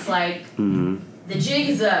excuse. Like The jig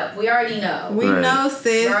is up. We already know. We know,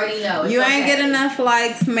 sis. We already know. You ain't get enough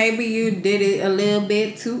likes. Maybe you did it a little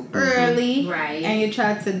bit too early. Right. And you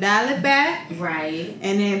tried to dial it back. Right.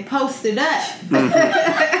 And then post it up.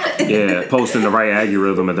 Yeah, posting the right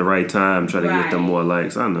algorithm at the right time, try to get them more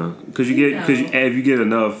likes. I know. Because if you get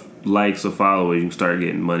enough likes or followers, you can start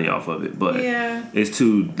getting money off of it. But it's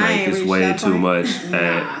it's way too much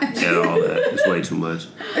at all that. It's way too much.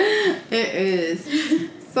 It is.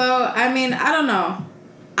 So, I mean, I don't know.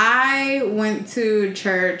 I went to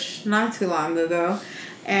church not too long ago,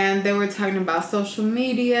 and they were talking about social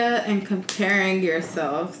media and comparing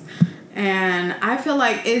yourselves. And I feel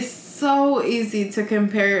like it's so easy to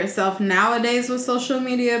compare yourself nowadays with social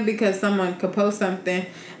media because someone could post something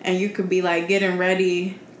and you could be like getting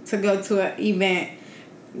ready to go to an event,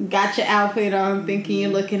 got your outfit on, thinking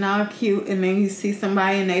you're looking all cute, and then you see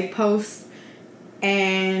somebody and they post,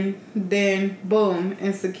 and then boom,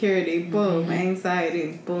 insecurity, boom,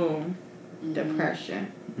 anxiety, boom,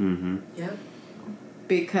 depression. Yep.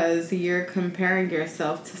 Because you're comparing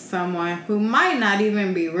yourself to someone who might not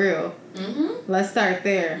even be real. Let's start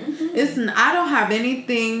there. I don't have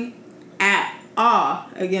anything at all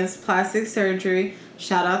against plastic surgery.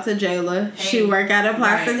 Shout out to Jayla. Hey. She worked at a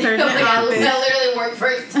plastic surgery office. I literally work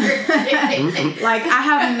for surgery. Like, I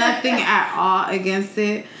have nothing at all against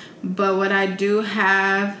it. But what I do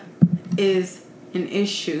have is an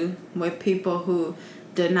issue with people who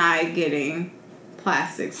deny getting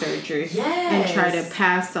plastic surgery and try to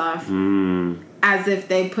pass off as if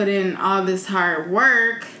they put in all this hard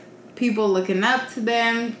work, people looking up to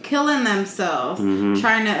them, killing themselves,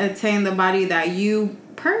 trying to attain the body that you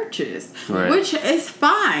purchased, which is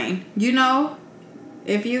fine. You know,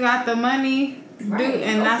 if you got the money, do,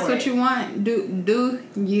 and that's what you want, do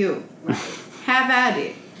you. Have at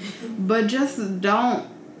it. But just don't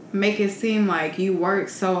make it seem like you work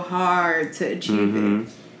so hard to achieve it.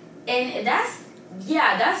 And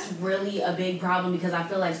that's really a big problem because I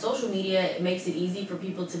feel like social media makes it easy for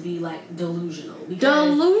people to be like delusional.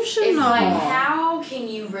 Delusional. It's like, how can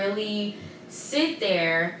you really sit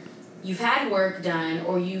there? You've had work done,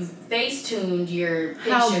 or you've face-tuned your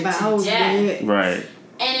picture to death. Right.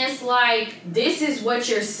 And it's like, this is what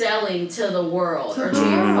you're selling to the world or to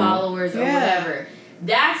your followers or whatever.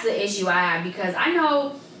 That's the issue I have, because I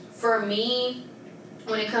know for me,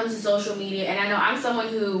 when it comes to social media, and I know I'm someone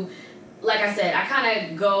who, like I said, I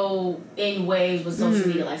kind of go in waves with social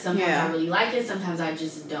media. Like, sometimes I really like it, sometimes I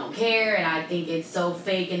just don't care, and I think it's so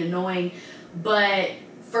fake and annoying. But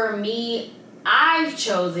for me, I've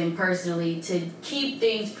chosen personally to keep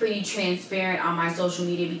things pretty transparent on my social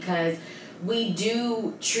media, because we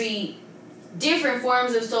do treat different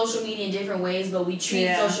forms of social media in different ways, but we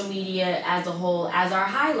treat social media as a whole as our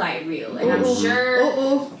highlight reel. And I'm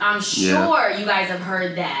sure you guys have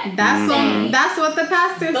heard that. That's what the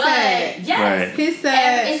pastor said. Yes. He said,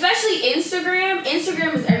 and especially Instagram.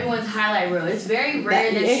 Instagram is everyone's highlight reel. It's very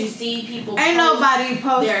rare that you see people nobody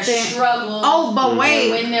posting their struggles. Oh, but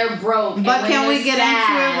wait. When they're broke. But can we get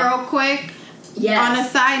into it real quick? Yes. On a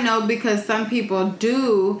side note, because some people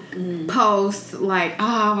do post like,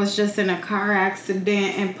 I was just in a car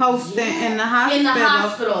accident, and post it in the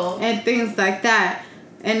hospital and things like that.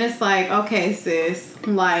 And it's like, okay, sis,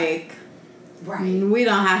 like, we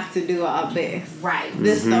don't have to do all this. Right.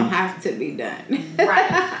 This don't have to be done. Right.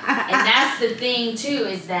 And that's the thing too,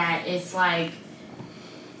 is that it's like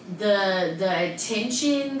the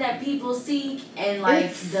attention that people seek, and like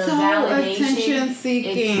it's the validation. Attention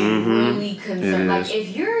seeking. It's really concerned. Like,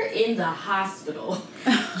 if you're in the hospital,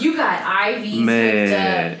 you got IVs hooked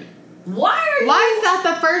up. Why is that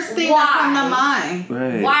the first thing that come to mind?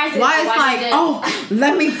 Right. Why is it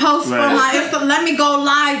let me post for my Insta, let me go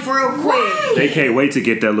live real quick. Right. They can't wait to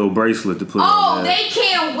get that little bracelet to put on. They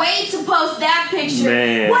can't wait to post that picture.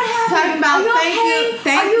 Man. What happened? Talking about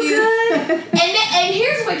thank you. Good? and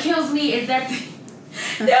here's what kills me is that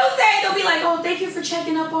they'll be like, oh, thank you for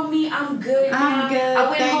checking up on me. I'm good now. Good. I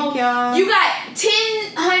went home. Y'all. You got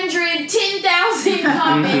 10,000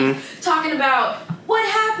 comments talking about, what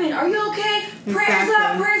happened? Are you okay? Prayers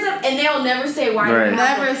up. And they'll never say why you're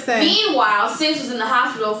never say. Meanwhile, Sis was in the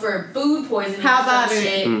hospital for food poisoning. How about it?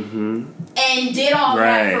 Shit, and did all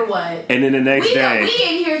that for what? And then the next day, we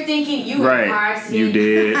in here thinking you were in a car accident. You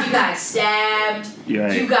did. You got stabbed.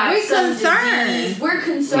 You got some concerned. disease. We're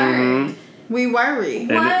concerned. We worry. And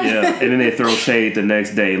then they throw shade the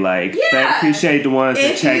next day, like, appreciate the ones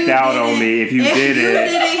that checked out on me. If you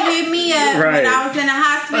didn't hit me up when I was in the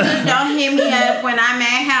hospital, don't hit me up when I'm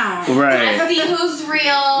at home. Right. I see who's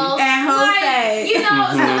real and who's fake. You know,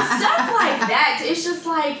 so stuff like that. It's just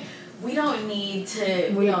like, we don't need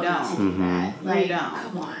to. We don't need to do that. Like,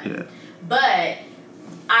 come on. Yeah. But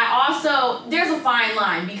I also, there's a fine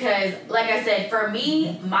line because, like I said, for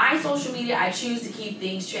me, my social media, I choose to keep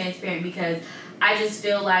things transparent because I just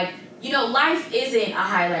feel like, you know, life isn't a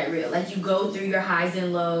highlight reel. Like, you go through your highs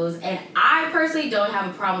and lows, and I personally don't have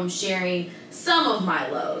a problem sharing some of my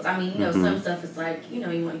lows. I mean, you know, some stuff is like, you know,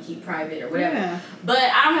 you want to keep private or whatever. Yeah. But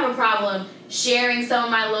I don't have a problem sharing some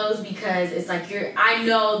of my lows because it's like I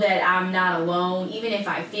know that I'm not alone. Even if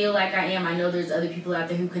I feel like I am, I know there's other people out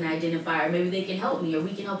there who can identify, or maybe they can help me, or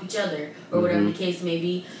we can help each other, or whatever the case may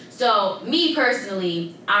be. So, me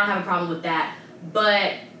personally, I don't have a problem with that.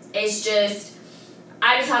 But it's just,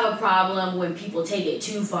 I just have a problem when people take it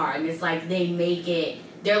too far, and it's like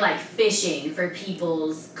they're like fishing for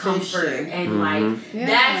people's comfort, and like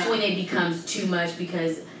that's when it becomes too much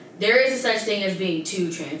because there is a such thing as being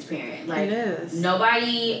too transparent. Like, it is.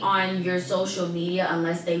 Nobody on your social media,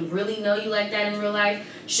 unless they really know you like that in real life,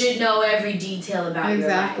 should know every detail about your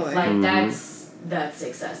life. Like, that's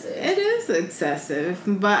excessive. It is excessive,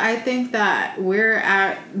 but I think that we're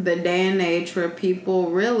at the day and age where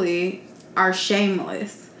people really are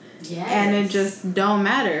shameless. Yes. And it just don't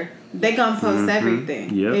matter. They gonna post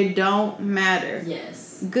everything. Yep. It don't matter.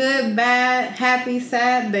 Yes. Good, bad, happy,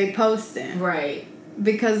 sad, they posting. Right.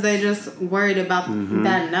 Because they just worried about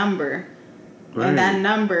that number. Right. And that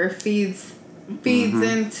number feeds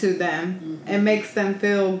into them and makes them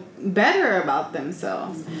feel better about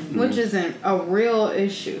themselves, which isn't a real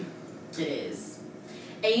issue. It is.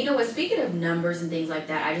 And you know what, speaking of numbers and things like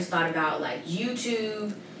that, I just thought about like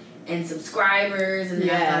YouTube and subscribers, and then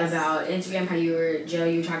I thought about Instagram, how you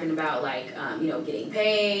were talking about like you know, getting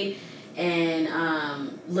paid and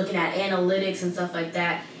looking at analytics and stuff like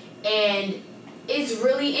that. And it's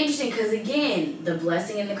really interesting because, again, the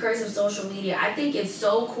blessing and the curse of social media. I think it's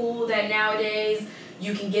so cool that nowadays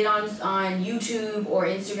you can get on YouTube or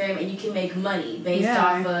Instagram and you can make money based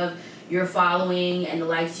off of your following and the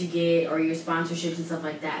likes you get, or your sponsorships and stuff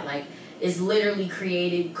like that. Like, it's literally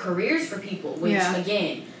created careers for people, which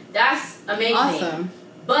again, that's amazing. Awesome.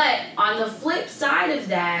 But on the flip side of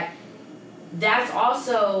that, that's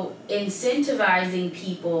also incentivizing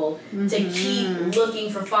people to keep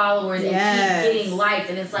looking for followers and keep getting liked.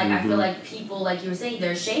 And it's like, I feel like people, like you were saying,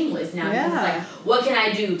 they're shameless now. Because it's like, what can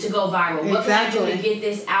I do to go viral? What can I do to get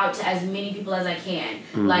this out to as many people as I can?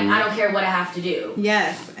 Like, I don't care what I have to do.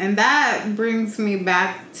 Yes, and that brings me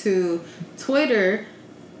back to Twitter.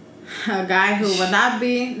 A guy who will not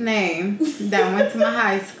be named that went to my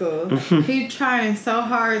high school. He trying so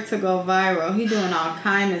hard to go viral. He doing all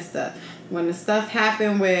kind of stuff. When the stuff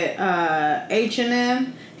happened with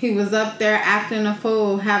H&M, he was up there acting a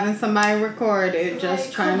fool, having somebody record it,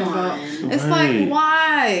 just trying to go. It's like,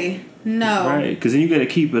 why? No. Right, because then you got to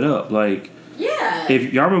keep it up. Like,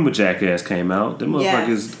 if y'all remember Jackass came out, them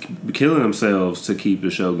motherfuckers killing themselves to keep the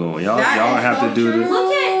show going. Y'all have to do this.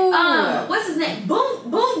 Look at what's his name?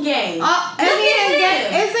 Boom Gang.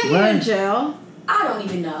 Isn't he in jail? I don't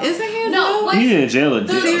even know. Isn't he in jail? He's in jail or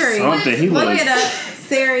something. He look it up.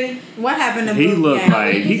 Siri, what happened to Boom Gang? He looked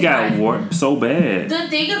like he got warped so bad. The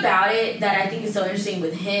thing about it that I think is so interesting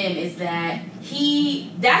with him is that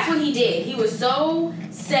that's what he did. He was so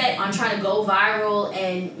set on trying to go viral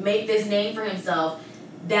and make this name for himself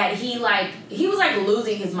that he was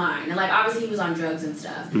losing his mind. And like, obviously he was on drugs and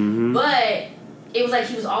stuff. But it was like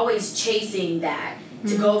he was always chasing that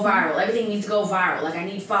to go viral. Everything needs to go viral. Like, I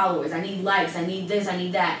need followers, I need likes, I need this, I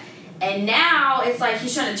need that. And now it's like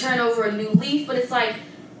he's trying to turn over a new leaf, but it's like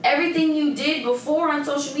everything you did before on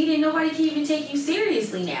social media, nobody can even take you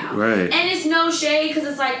seriously now. Right. And it's no shade, because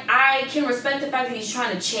it's like, I can respect the fact that he's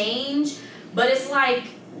trying to change, but it's like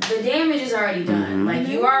the damage is already done. Like,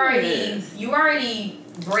 you already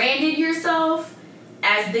branded yourself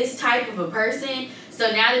as this type of a person. So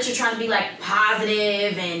now that you're trying to be like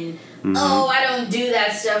positive and I don't do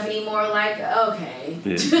that stuff anymore, like, okay.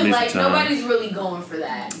 Like, nobody's really going for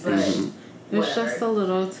that. But it's just a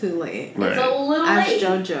little too late. Right. It's a little late. As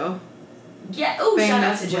JoJo. Yeah. Oh, shout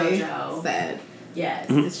out to JoJo. Said. Yes.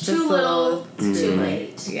 It's too little, too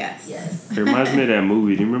late. Yes. It reminds me of that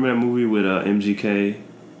movie. Do you remember that movie with MGK?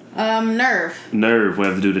 Nerve. Nerve. We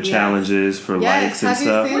have to do the challenges for likes and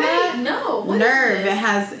stuff. Have you seen that? No. Nerve. It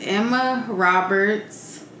has Emma Roberts.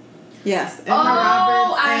 Yes, Emma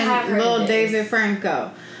Roberts and Lil David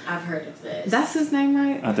Franco. I've heard of this. That's his name,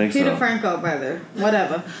 right? I think Peter Franco, brother.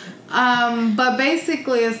 Whatever. But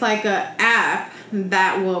basically, it's like a app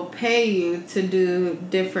that will pay you to do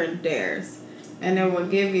different dares. And it will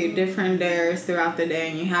give you different dares throughout the day,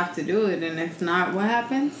 and you have to do it. And if not, what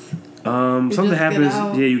happens? Something happens.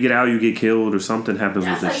 Yeah, you get out, you get killed, or something happens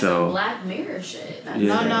with the show. That's like some Black Mirror shit.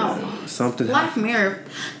 No. Something. Black Mirror.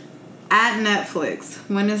 at Netflix,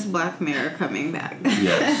 when is Black Mirror coming back?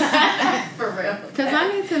 Yes. For real. Because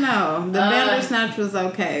I need to know. The Bandersnatch was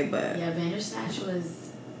okay, but... Yeah, Bandersnatch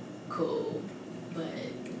was cool, but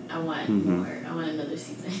I want more. I want another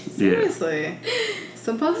season. Seriously. Yeah.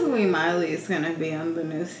 Supposedly Miley's going to be on the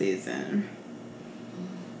new season.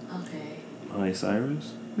 Okay. Miley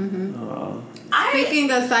Cyrus? Mm-hmm.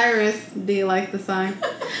 Speaking of Cyrus, do you like the song?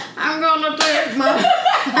 I'm gonna take my...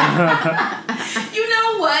 You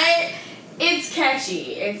know what? It's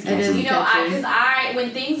catchy. It's catchy. It is catchy. Because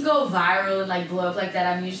when things go viral and like blow up like that,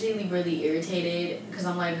 I'm usually really irritated because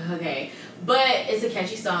I'm like, okay. But it's a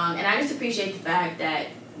catchy song, and I just appreciate the fact that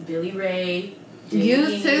Billy Ray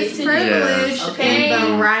used his privilege in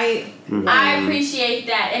the right way. I appreciate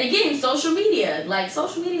that. And again, social media. Like,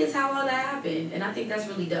 social media is how all that happened. And I think that's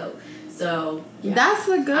really dope. So, yeah. That's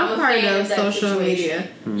the good part of social media.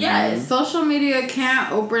 Yes. Social media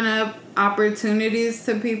can't open up opportunities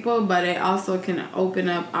to people, but it also can open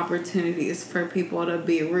up opportunities for people to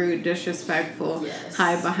be rude, disrespectful,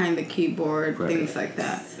 hide behind the keyboard, things like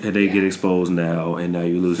that. And they get exposed now, and now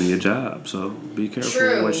you're losing your job. So be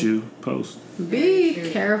careful what you post.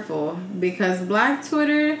 Be careful, because Black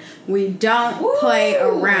Twitter, we don't play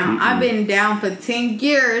around. I've been down for 10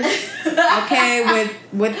 years, okay,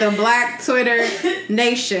 with the Black Twitter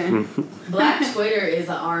nation. Black Twitter is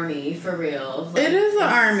an army, for real. Like, it is an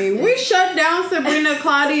army. We shut down Sabrina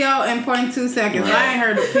Claudio in 0.2 seconds. I ain't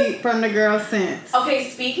heard a peep from the girl since. Okay,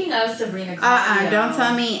 speaking of Sabrina Claudio. Don't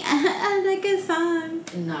tell me. I like a song.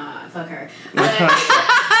 Nah, fuck her. But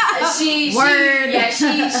she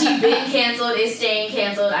been canceled. Is staying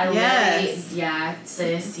canceled.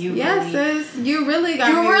 Sis, you really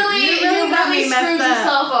got me messed up.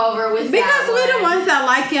 Yourself over with because we're the ones that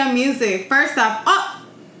like your music. First off,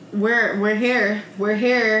 we're here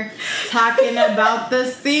talking about the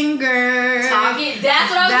singer.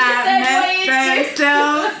 That's what I was gonna say. That's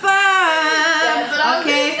what I was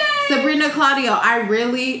gonna say. Sabrina Claudio, I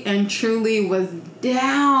really and truly was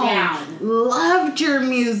down. Loved your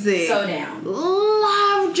music. So down.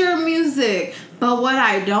 Loved your music. But what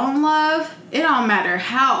I don't love, it don't matter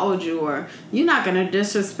how old you are. You're not going to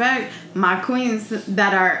disrespect my queens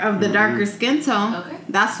that are of the darker skin tone. Okay.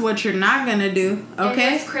 That's what you're not going to do. Okay?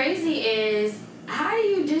 And what's crazy is, how do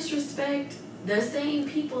you disrespect the same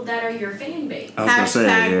people that are your fan base?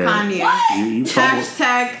 Hashtag Kanye. What?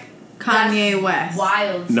 Hashtag Kanye West.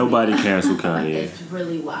 Wild. Nobody canceled Kanye. It's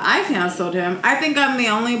really wild. I canceled him. I think I'm the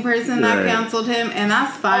only person that canceled him, and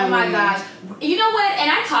that's fine. Oh my gosh. You know what? And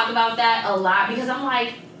I talk about that a lot because I'm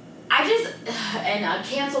like, and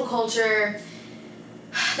cancel culture.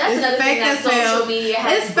 That's another thing that social media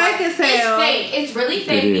has. It's fake as hell. It's fake. It's really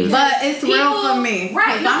fake. But it's real for me.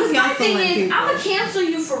 Right. Because my thing is, I'm gonna cancel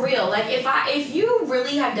you for real. Like if you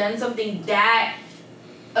really have done something that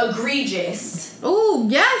egregious. Ooh,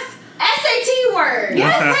 yes. SAT word.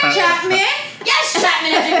 Yes, Chapman. Yes,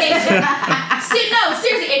 Chapman education.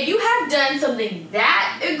 Seriously, if you have done something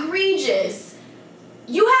that egregious,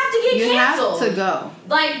 you have to get canceled. You have to go.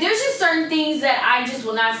 Like, there's just certain things that I just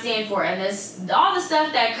will not stand for. And all the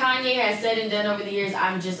stuff that Kanye has said and done over the years,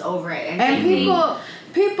 I'm just over it. And people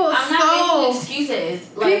I'm not making excuses.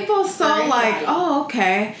 People like, oh,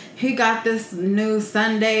 okay, he got this new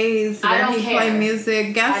Sundays where he play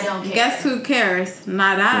music. Guess who cares?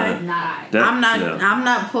 Not I. I'm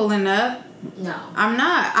not pulling up. No. I'm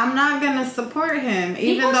not gonna support him,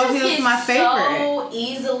 even though he was my favorite. So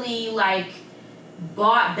easily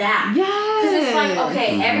bought back. Yes. Because it's like,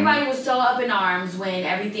 okay, everybody was so up in arms when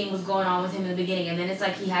everything was going on with him in the beginning, and then it's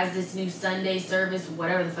like he has this new Sunday service,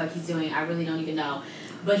 whatever the fuck he's doing, I really don't even know.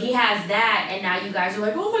 But he has that, and now you guys are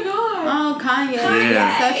like, oh my god. Oh, Kanye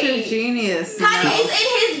is such a genius. Kanye's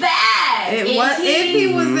in his bag. If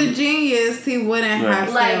he was a genius, he wouldn't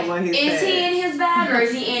have said what he said. Is he in his bag, or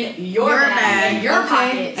is he in your bag? And your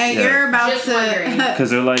pockets? And you're about to...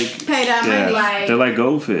 Because they're like... Pay that money. They're like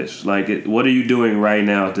goldfish. Like, what are you doing right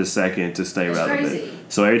now at this second to stay relevant? Crazy.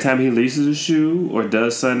 So every time he releases a shoe or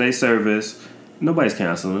does Sunday service... Nobody's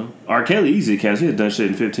canceling him. R. Kelly easy to cancel. He has done shit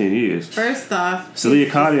in 15 years. First off, Celia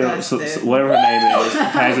Claudio, whatever her name is,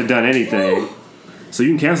 hasn't done anything. So you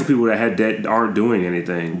can cancel people that aren't doing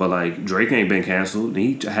anything. But like Drake ain't been canceled.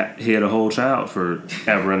 He had a whole child for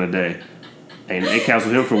ever and a day. And they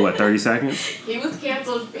canceled him for 30 seconds? He was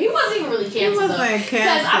canceled. He wasn't even really canceled. He wasn't canceled.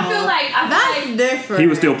 Because I feel like different. He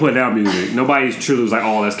was still putting out music. Nobody truly was like,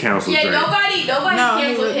 oh, that's canceled. Yeah, Drake. nobody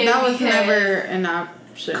canceled him. That was never an option.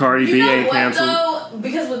 Cardi B ain't canceled. Though?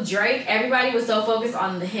 because with Drake, everybody was so focused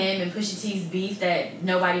on him and Pusha T's beef that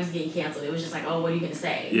nobody was getting canceled. It was just like, oh, what are you gonna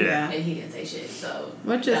say? Yeah. And he didn't say shit. So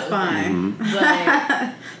which is fine.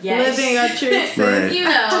 But yeah, living your truth, right. You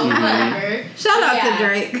know, whatever. Shout out to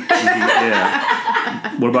Drake.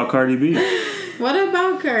 Yeah. What about Cardi B? What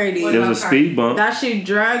about Cardi? There was a speed bump. That she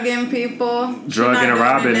drugging people, drugging and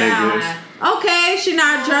robbing niggas. Okay, she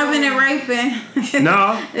not drugging and raping.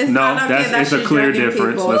 No, it's a clear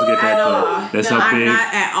difference. People. Let's get that clear. That's I'm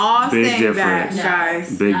not at all big saying difference, that,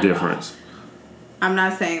 guys. Big difference. I'm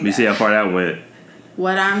not saying that. You see how far that went.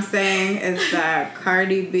 What I'm saying is that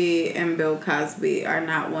Cardi B and Bill Cosby are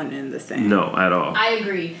not one and the same. No, at all. I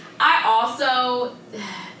agree. I also...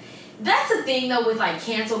 That's the thing, though, with, like,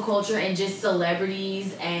 cancel culture and just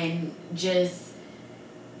celebrities and just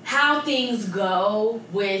how things go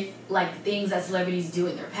with, like, things that celebrities do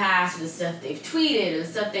in their past or the stuff they've tweeted or the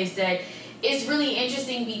stuff they've said. It's really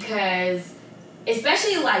interesting because,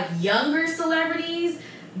 especially, like, younger celebrities,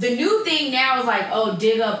 the new thing now is, like, oh,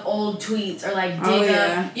 dig up old tweets or, like, dig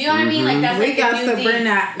up... You know what I mean? Like, that's, we like, got the new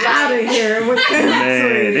Sabrina thing. out of here with that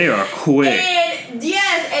Man, they are quick. And,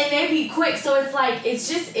 yes, and they be quick. So it's, like, it's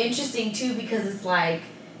just interesting, too, because it's, like,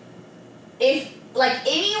 if, like,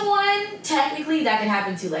 anyone, technically, that could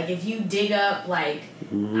happen, too. Like, if you dig up, like,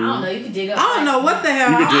 I don't know, you could dig up... I don't know what the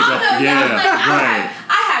hell. You could dig up, right.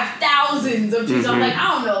 I have thousands of tweets. I'm like, I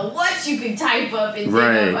don't know what you could type up and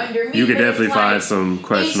dig up under me. You could definitely find some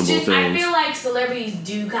questionable things. I feel like celebrities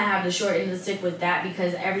do kind of have the short end of the stick with that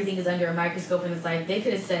because everything is under a microscope and it's like they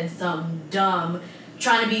could have said something dumb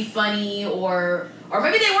trying to be funny or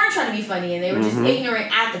maybe they weren't trying to be funny and they were just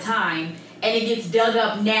ignorant at the time and it gets dug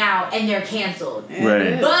up now and they're canceled.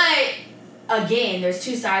 Right. But again, there's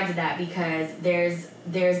two sides of that because there's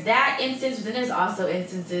that instance, but then there's also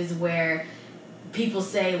instances where people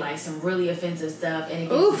say like some really offensive stuff and it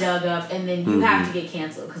gets dug up and then you have to get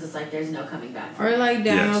canceled because it's like there's no coming back from or like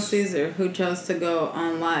Daniel Yes. Caesar who chose to go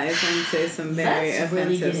on live and say some very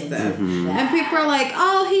offensive stuff. Mm-hmm. And people are like,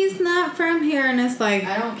 oh, he's not from here. And it's like,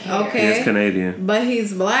 I don't care. Okay. He's Canadian. But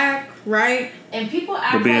he's black, right? And people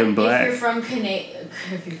act But being like black. if you're from Canada...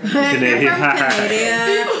 Canadian.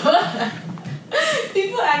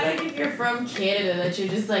 People act like if you're from Canada that you're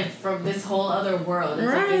just like from this whole other world. It's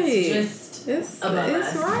right. like it's just it's above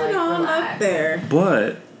us. right like, on relax. up there.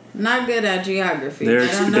 But Not good at geography.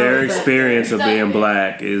 their experience of being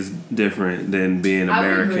black is different than being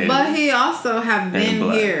American. But he also have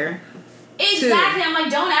been here. Exactly. I'm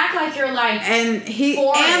like, don't act like you're like and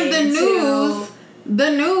the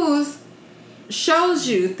news shows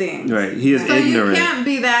you things. Right. He is ignorant. So you can't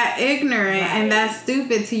be that ignorant and that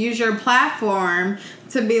stupid to use your platform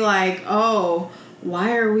to be like, oh,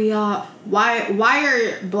 why are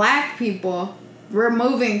black people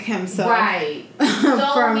removing himself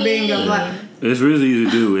from being a black? It's really easy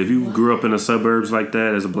to do. If you grew up in the suburbs like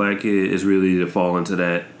that as a black kid, it's really easy to fall into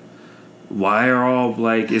that. Why are all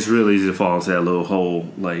black? It's really easy to fall into that little hole.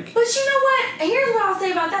 Like, but you know what? Here's what I'll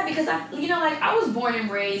say about that because I was born and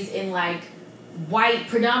raised in like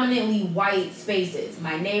predominantly white spaces.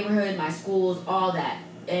 My neighborhood, my schools, all that,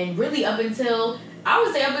 and really up until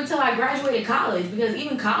I graduated college because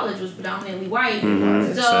even college was predominantly white.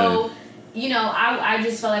 Mm-hmm. So, I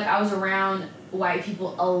just felt like I was around white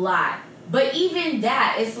people a lot. But even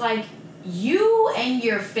that, it's like you and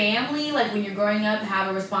your family, like when you're growing up, have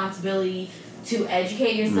a responsibility to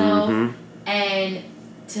educate yourself and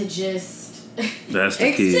to just... That's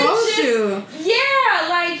the key. Expose you. Yeah,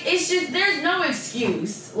 like, it's just, there's no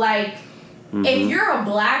excuse. Like, if you're a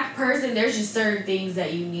black person, there's just certain things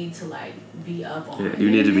that you need to, like, be up on. Yeah,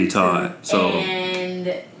 you need to be taught. So.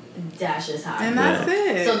 And that's just how And that's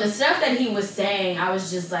it. So the stuff that he was saying, I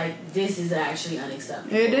was just like, this is actually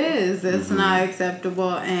unacceptable. It is. It's not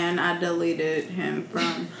acceptable, and I deleted him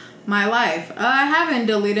from my life. I haven't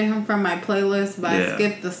deleted him from my playlist, but I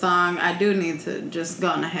skipped the song. I do need to just go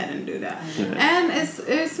on ahead and do that. Yeah. And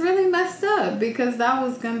it's really messed up because that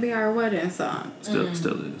was going to be our wedding song. Still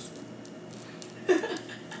is.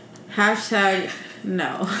 Hashtag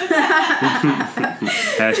no.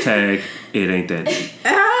 Hashtag it ain't that deep.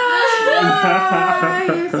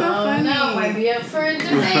 You're so funny. No, might be up for a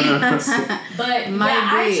debate. But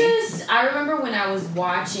I remember when I was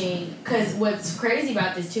watching, because what's crazy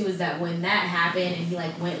about this too is that when that happened and he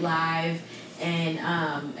like went live and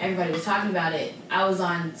everybody was talking about it, I was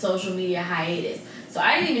on social media hiatus. So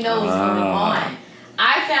I didn't even know what was going on.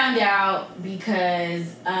 I found out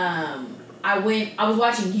because I was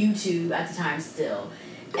watching YouTube at the time still.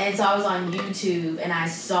 And so I was on YouTube and I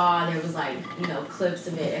saw there was like, clips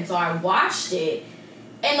of it. And so I watched it.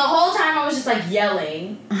 And the whole time I was just like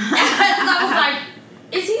yelling. And I was like,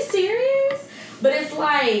 is he serious? But it's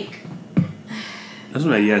like... That's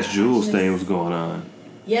when that Yes Jules thing was going on.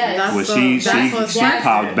 Yeah. When she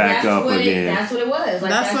popped back up again. That's what it was.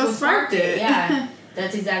 Like, that's what sparked it. Yeah.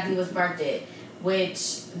 That's exactly what sparked it.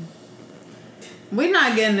 Which... We're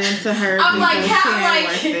not getting into her. I'm like, how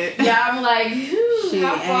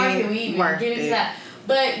how far can we even get into that?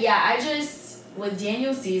 But yeah, with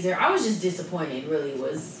Daniel Caesar, I was just disappointed. Really,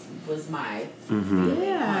 was my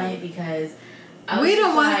feeling on it, because we the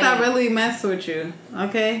ones that really mess with you.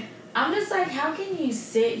 Okay. I'm just like, how can you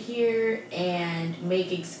sit here and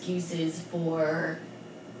make excuses for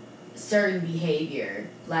certain behavior?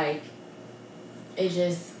 Like, it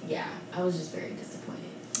just, I was just very disappointed.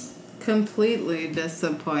 Completely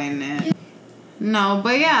disappointed. No,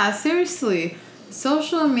 but yeah, seriously.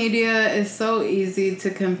 Social media is so easy to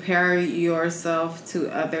compare yourself to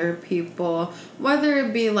other people, whether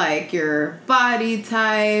it be like your body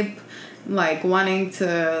type, like wanting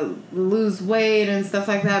to lose weight and stuff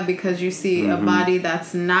like that because you see a body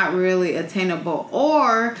that's not really attainable,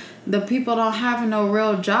 or the people don't have no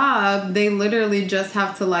real job. They literally just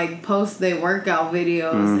have to like post their workout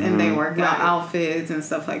videos and they workout outfits and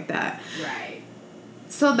stuff like that. Right.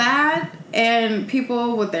 So that, and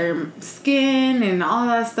people with their skin and all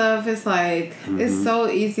that stuff, it's like, it's so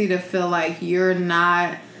easy to feel like you're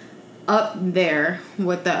not up there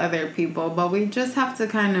with the other people. But we just have to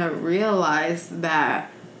kind of realize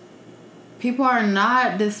that people are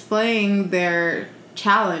not displaying their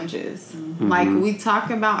challenges. Like, we talk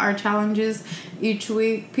about our challenges each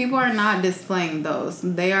week. People are not displaying those.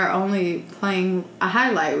 They are only playing a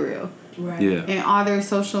highlight reel. Right. Yeah. In all their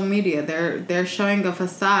social media, they're showing a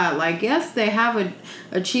facade. Like, yes, they have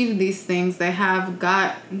achieved these things. They have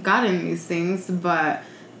gotten these things, but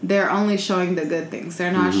they're only showing the good things.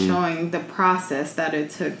 They're not showing the process that it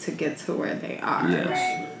took to get to where they are. Yes.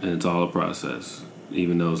 Right. And it's all a process.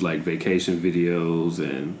 Even those like vacation videos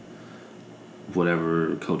and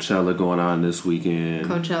whatever, Coachella going on this weekend.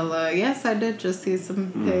 Coachella. Yes, I did just see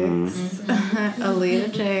some pics.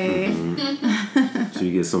 Aaliyah J. So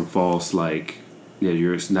you get some false, like,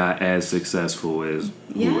 you're not as successful as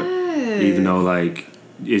yes. Even though, like,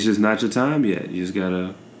 it's just not your time yet. You just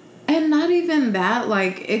gotta... And not even that,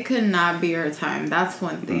 like, it could not be your time. That's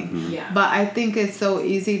one thing. Yeah. But I think it's so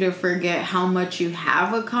easy to forget how much you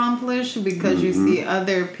have accomplished because you see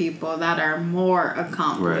other people that are more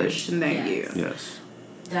accomplished than you. Yes.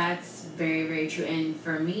 That's very, very true. And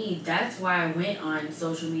for me, that's why I went on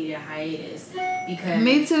social media hiatus. Because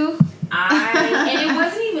me too. And it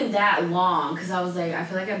wasn't even that long, because I was like, I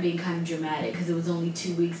feel like I'm being kind of dramatic because it was only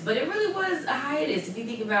 2 weeks. But it really was a hiatus. If you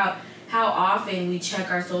think about how often we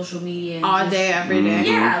check our social media. And all day, every day.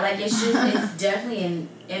 Yeah, like it's definitely an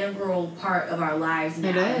integral part of our lives now.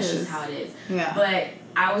 It is. It's just how it is. Yeah. But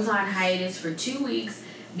I was on hiatus for 2 weeks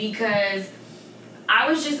because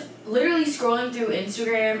I was just literally scrolling through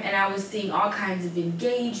Instagram and I was seeing all kinds of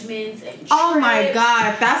engagements and trips. Oh my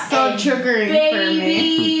God, that's so triggering for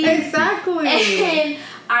me. Exactly. And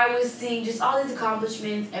I was seeing just all these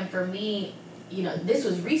accomplishments, and for me, you know, this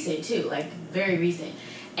was recent too, like very recent.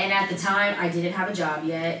 And at the time, I didn't have a job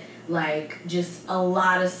yet. Like, just a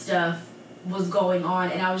lot of stuff was going on.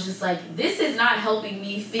 And I was just like, this is not helping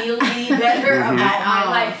me feel any better about my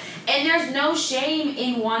life. And there's no shame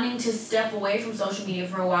in wanting to step away from social media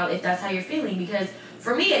for a while if that's how you're feeling. Because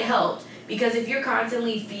for me, it helped. Because if you're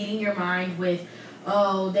constantly feeding your mind with,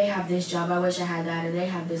 oh, they have this job, I wish I had that, or they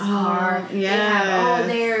have this car,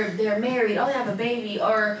 they're married, oh, they have a baby,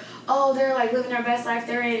 or oh, they're like living their best life,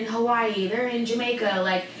 they're in Hawaii, they're in Jamaica.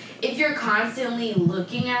 Like, if you're constantly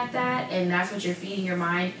looking at that and that's what you're feeding your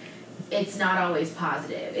mind, it's not always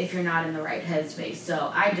positive if you're not in the right headspace.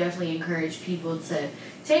 So I definitely encourage people to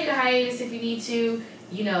take a hiatus if you need to,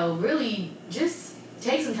 you know, really just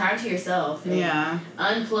take some time to yourself and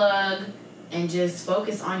unplug and just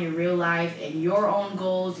focus on your real life and your own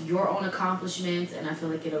goals, your own accomplishments, and I feel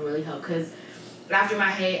like it'll really help. Because after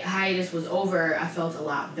my hiatus was over, I felt a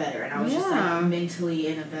lot better, and I was just like mentally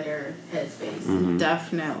in a better headspace.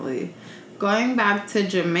 Definitely. Going back to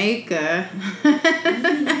Jamaica,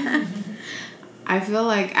 I feel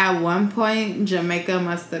like at one point Jamaica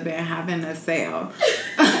must have been having a sale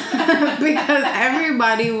because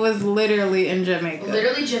everybody was literally in Jamaica.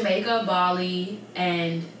 Literally Jamaica, Bali,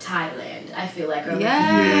 and Thailand. I feel like are top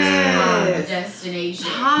destinations.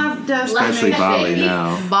 Top destination. Especially Bali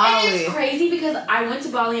now. Bali. And it's crazy because I went to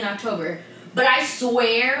Bali in October, but I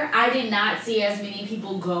swear I did not see as many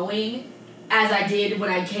people going as I did when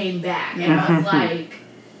I came back, and I was like,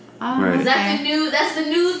 right. That's the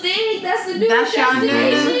new thing. That's the new destination.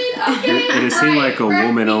 Okay, it seemed like a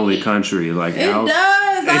woman-only country. Like it does.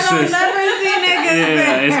 I don't never see niggas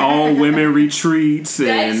it's all women retreats and.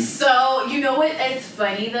 That's so. You know what? It's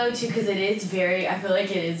funny though too, because it is very. I feel like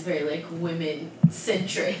it is very like women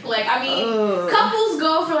centric. Like I mean, couples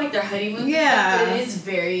go for like their honeymoon. Yeah, but it is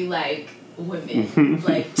very like women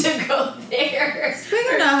like to go there.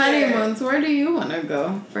 Speaking of honeymoons, where do you want to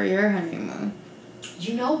go for your honeymoon?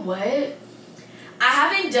 You know what? I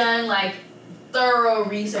haven't done like thorough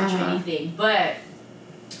research or anything, but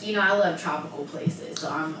you know I love tropical places, so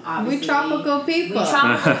I'm obviously we tropical people.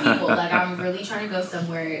 Like I'm really trying to go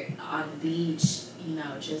somewhere on the beach, you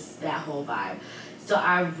know, just that whole vibe. So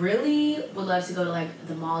I really would love to go to like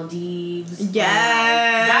the Maldives.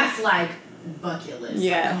 Yes, that's like bucket list.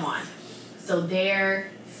 Yeah, like, come on. So there,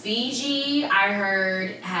 Fiji, I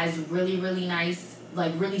heard has really really nice,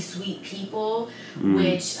 like really sweet people,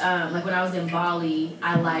 which like when I was in Bali,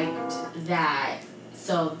 I liked that.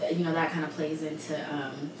 So you know that kind of plays into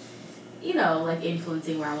you know like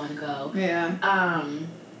influencing where I want to go. Yeah.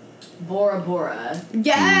 Bora Bora.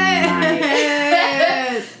 Yes.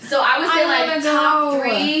 So I would say like top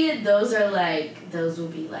 3. Those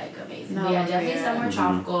would be like amazing. No, yeah, definitely somewhere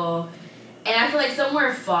tropical. And I feel like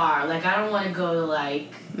somewhere far. Like I don't want to go to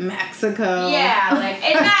like Mexico. Yeah, like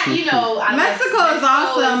and not you know. Mexico is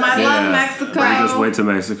awesome. I love Mexico. We just went to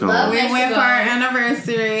Mexico. We went for our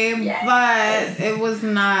anniversary, but it was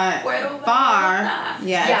not far.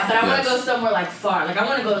 Yes. Yeah, but I want to go somewhere like far. Like I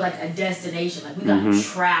want to go to like a destination. Like we gotta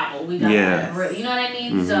travel. We gotta, you know what I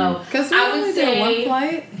mean? So because I would say one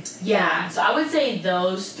flight. Yeah, so I would say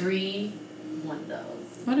those 3. One of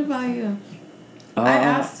those. What about you? I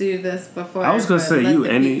asked you this before. I was gonna say you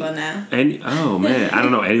any oh man, I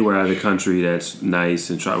don't know anywhere out of the country that's nice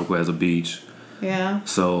and tropical has a beach. Yeah.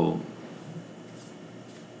 So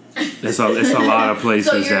it's a lot of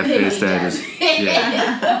places that fit status.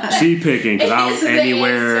 Yeah. She picking because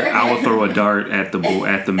anywhere I would throw a dart at the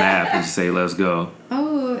map and say let's go.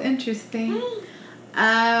 Oh, interesting.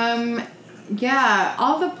 Yeah,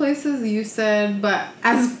 all the places you said, but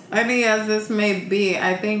as funny as this may be,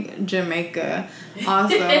 I think Jamaica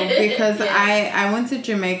also, because I went to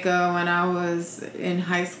Jamaica when I was in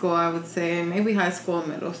high school, I would say, maybe high school,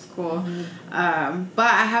 middle school, but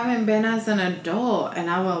I haven't been as an adult, and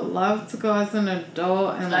I would love to go as an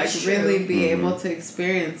adult and really be able to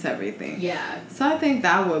experience everything. Yeah. So I think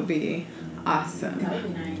that would be awesome. That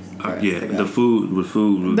would be nice. The food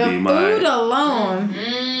would be my... The food alone.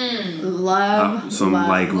 Love. Some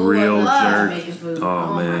love. real jerk.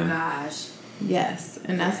 Oh man. My gosh. Yes.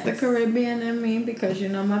 And that's the Caribbean in me because you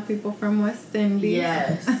know my people from West Indies.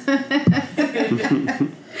 Yes.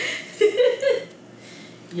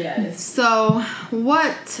 Yes. So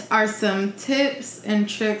what are some tips and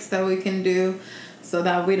tricks that we can do so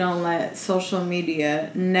that we don't let social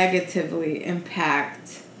media negatively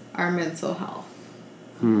impact our mental health?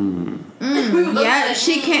 Yeah,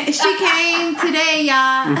 she came today,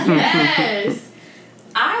 y'all. Yes.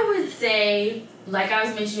 I would say, like I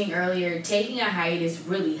was mentioning earlier, taking a hiatus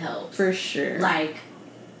really helps. For sure. Like,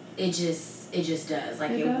 it just does.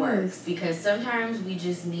 Like, it works. Because sometimes we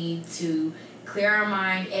just need to clear our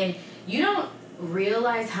mind. And you don't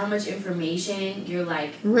realize how much information you're,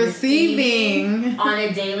 like, receiving on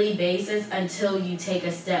a daily basis until you take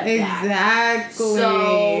a step back. Exactly.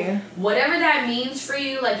 So, whatever that means for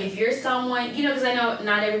you, like, if you're someone, you know, because I know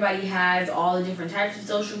not everybody has all the different types of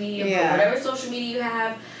social media, but whatever social media you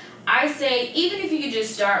have, I say, even if you could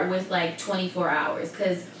just start with, like, 24 hours,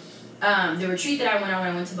 because the retreat that I went on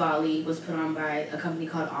when I went to Bali was put on by a company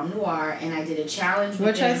called Omnoir, and I did a challenge with them.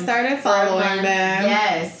 Which I started following them.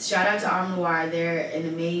 Yes. Shout out to Omnoir. They're an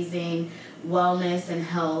amazing wellness and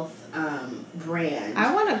health brand.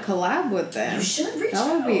 I want to collab with them. You should reach out.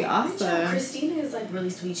 That would be awesome. Christina is like really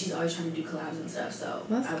sweet. She's always trying to do collabs and stuff. So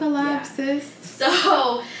let's collab, sis.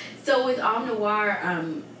 So with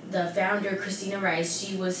Omnoir, the founder, Christina Rice,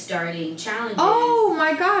 she was starting challenges. Oh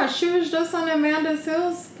my gosh, she was just on Amanda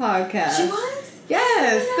Seales' podcast. She was?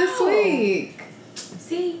 Yes, this week.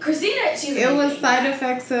 See, Christina, it was side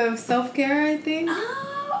effects of self-care, I think.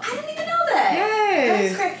 Oh, I didn't even know that.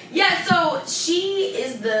 Yes. That's great. Yeah, so she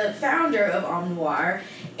is the founder of Omnoir,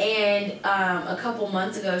 and a couple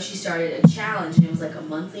months ago she started a challenge, and it was like a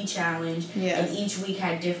monthly challenge, and each week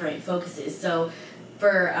had different focuses. So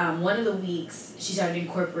for one of the weeks, she started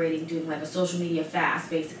incorporating doing like a social media fast,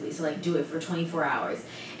 basically. So like do it for 24 hours.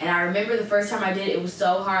 And I remember the first time I did it, it was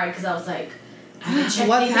so hard because I was like, I haven't checked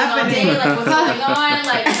anything all day, like what's going on,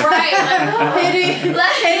 like hitting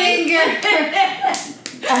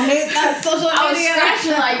I hate that social media. I was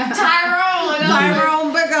scratching like Tyrone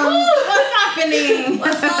Biggums. What's happening?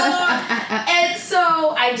 What's going on? And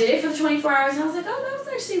so I did it for 24 hours, and I was like, oh, that was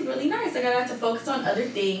actually really nice. Like, I got to focus on other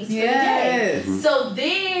things for the day. So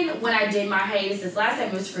then, when I did my hiatus this last time,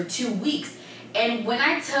 it was for 2 weeks. And when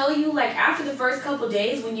I tell you, like, after the first couple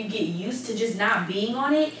days, when you get used to just not being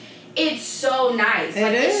on it, it's so nice.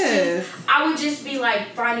 Like, it's just, I would just be,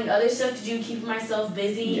 like, finding other stuff to do, keeping myself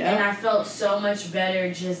busy, and I felt so much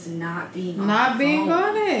better just not being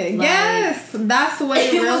on it. Like, yes, that's what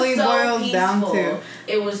it really boils down to.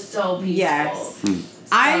 It was so peaceful. Yes.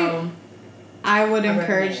 So, I would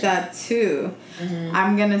encourage that too. Mm-hmm.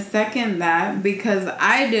 I'm going to second that because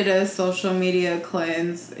I did a social media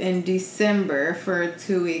cleanse in December for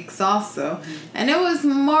 2 weeks also. Mm-hmm. And it was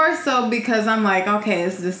more so because I'm like, okay,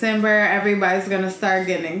 it's December. Everybody's going to start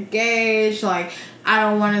getting engaged. Like, I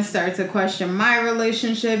don't want to start to question my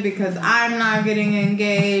relationship because I'm not getting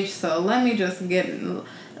engaged. So let me just log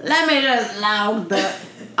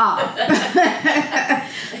off.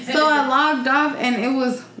 So I logged off and it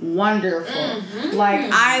was wonderful. Mm-hmm. Like,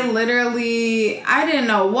 I didn't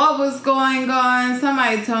know what was going on.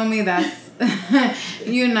 Somebody told me that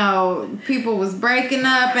people was breaking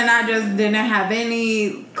up and I just didn't have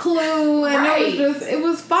any clue, and it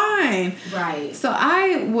was fine. Right. So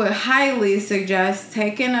I would highly suggest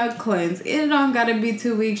taking a cleanse. It don't gotta be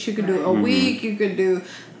 2 weeks. You could do a week. You could do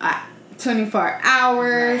 24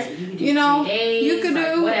 hours. Right. You could do 3 days, you could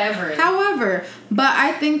do whatever. However, but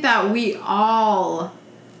I think that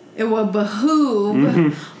it will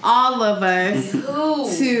behoove all of us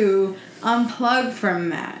to unplug from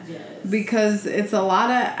that. Yes. Because it's a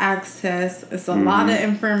lot of access, it's a lot of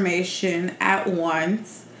information at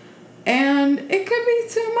once, and it could be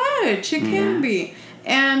too much. It can be.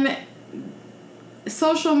 And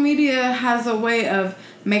social media has a way of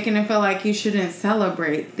making it feel like you shouldn't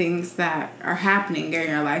celebrate things that are happening in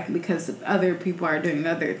your life because other people are doing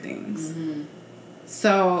other things. Mm-hmm.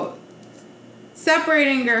 So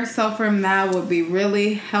separating yourself from that would be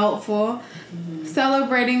really helpful. Mm-hmm.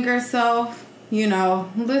 Celebrating yourself,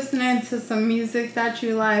 listening to some music that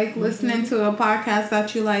you like, listening to a podcast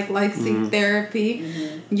that you like Seek Therapy,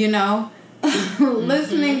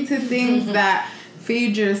 listening to things that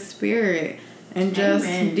feed your spirit and just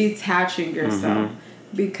detaching yourself.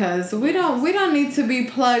 Because we don't need to be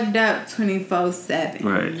plugged up 24/7.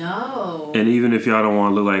 Right. No. And even if y'all don't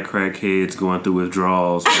want to look like crackheads going through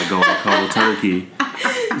withdrawals or going cold turkey,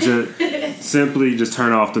 simply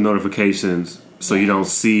turn off the notifications so you don't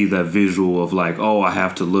see that visual of like, oh, I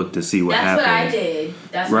have to look to see what happened.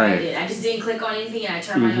 That's what I did. I just didn't click on anything and I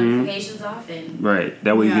turned my notifications off. Right.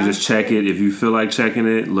 That way you can just check it. If you feel like checking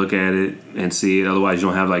it, look at it and see it. Otherwise, you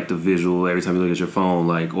don't have like the visual every time you look at your phone,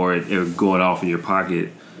 or it going off in your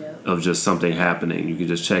pocket of just something happening. You can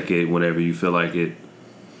just check it whenever you feel like it.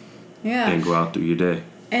 Yeah. And go out through your day.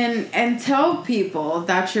 And tell people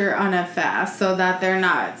that you're on a fast so that they're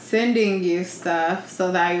not sending you stuff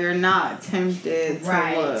so that you're not tempted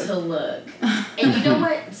to look. And you know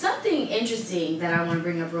what? Something interesting that I want to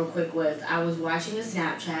bring up real quick was I was watching a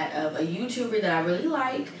Snapchat of a YouTuber that I really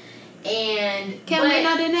like. And can we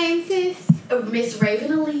know the name, sis? Miss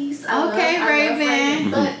Raven Elise. Raven.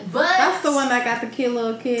 But that's the one that got the cute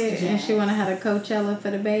little kid and she wanna have a Coachella for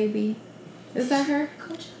the baby. Is that her?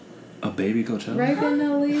 Coachella. A baby Coachella? Raven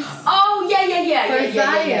Elise. Oh, yeah.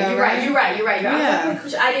 You're right. Yeah.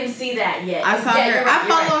 I didn't see that yet. I saw her. I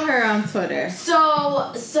follow her on Twitter.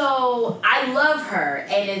 So I love her,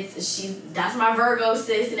 and that's my Virgo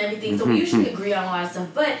sis and everything. So we usually agree on a lot of stuff.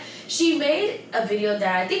 But she made a video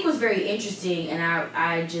that I think was very interesting, and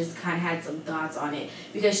I just kind of had some thoughts on it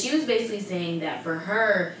because she was basically saying that for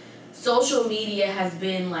her, social media has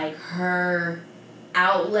been like her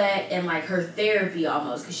outlet and like her therapy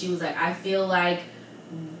almost, because she was like, I feel like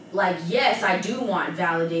yes, I do want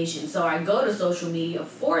validation, so I go to social media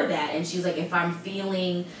for that. And she was like, if I'm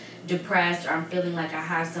feeling depressed or I'm feeling like I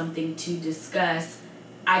have something to discuss,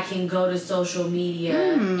 I can go to social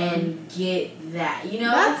media and get that,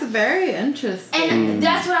 That's very interesting. And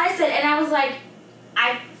that's what I said, and I was like,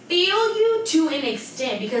 I feel you to an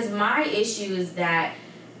extent, because my issue is that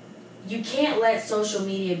you can't let social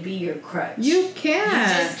media be your crutch. You can't.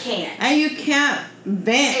 You just can't. And you can't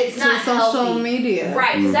vent to social media.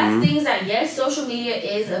 Right, because that's the thing is that, yes, social media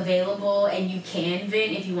is available and you can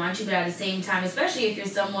vent if you want to, but at the same time, especially if you're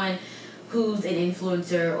someone who's an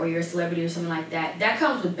influencer or you're a celebrity or something like that, that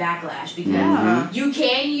comes with backlash, because you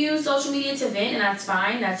can use social media to vent, and that's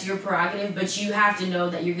fine, that's your prerogative, but you have to know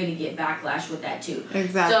that you're going to get backlash with that too.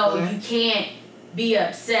 Exactly. So you can't be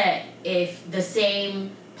upset if the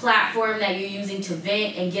same platform that you're using to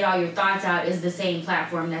vent and get all your thoughts out is the same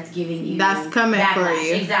platform that's giving you that's coming backlash. for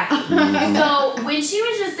you. Exactly. So when she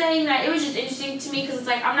was just saying that, it was just interesting to me because it's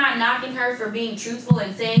like I'm not knocking her for being truthful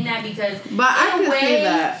and saying that because but I can see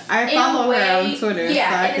that. I follow her on Twitter. Yeah,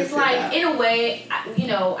 so and it's like in a way, you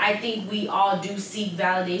know, I think we all do seek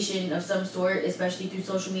validation of some sort, especially through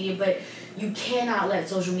social media, but you cannot let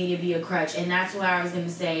social media be a crutch. And that's why I was going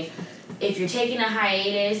to say, if you're taking a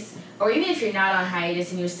hiatus, or even if you're not on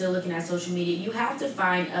hiatus and you're still looking at social media, you have to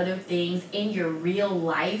find other things in your real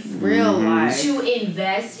life to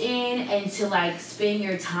invest in and to like spend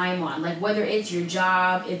your time on. Like whether it's your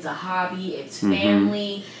job, it's a hobby, it's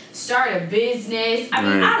family, start a business. I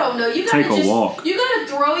mean, I don't know. You gotta take a walk. You gotta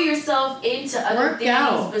throw yourself into other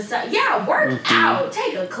things besides. Yeah, work out.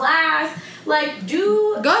 Take a class. Like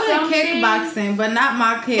go to kickboxing, but not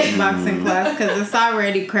my kickboxing class because it's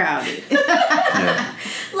already crowded.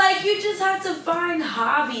 Like you just have to find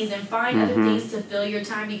hobbies and find other things to fill your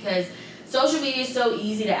time because social media is so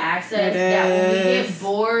easy to access that when we get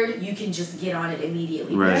bored, you can just get on it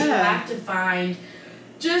immediately. Right. But you have to find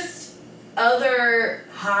just other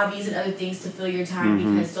hobbies and other things to fill your time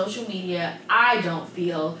because social media, I don't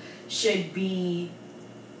feel, should be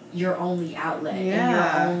your only outlet and your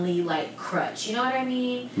only like crutch. You know what I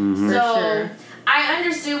mean? So I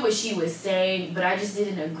understood what she was saying, but I just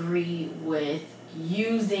didn't agree with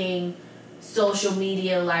using social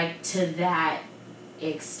media like to that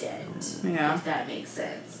extent. Yeah. If that makes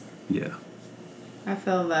sense. Yeah. I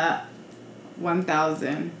feel that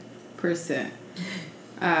 1,000%.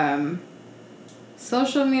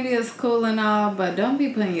 Social media is cool and all, but don't be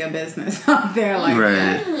putting your business out there like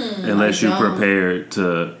that. Unless you're prepared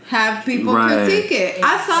to have people critique it. Exactly.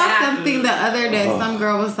 I saw something the other day. Some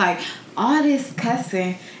girl was like, all this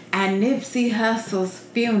cussing at Nipsey Hussle's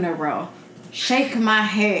funeral. Shake my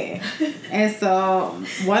head. And so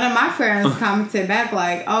one of my friends commented back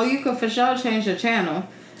like, oh, you could for sure change your channel.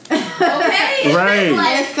 Okay. Right.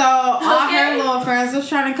 And so all her little friends was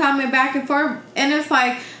trying to comment back and forth. And it's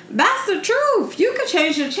like, that's the truth. You could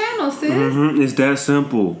change your channel, sis. It's that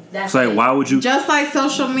simple. It's like, why would you... Just like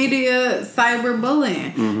social media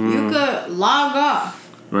cyberbullying. You could log off.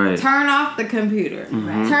 Right. Turn off the computer.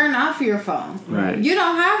 Turn off your phone. Right. You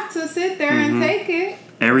don't have to sit there and take it.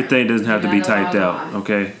 Everything doesn't have to be typed out,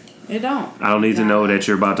 okay? It don't. I don't need to know that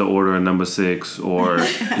you're about to order a number 6 or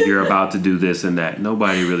you're about to do this and that.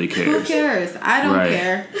 Nobody really cares. Who cares? I don't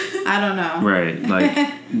care. I don't know. Right. Like,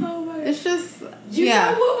 it's just... You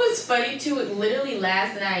know what was funny too? Literally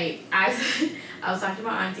last night, I was talking to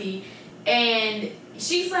my auntie, and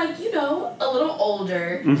she's like, you know, a little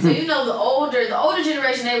older. So you know, the older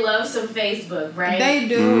generation, they love some Facebook, right? They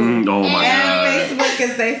do. Oh my God. And Facebook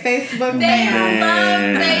is their Facebook. They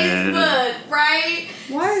love Facebook, right?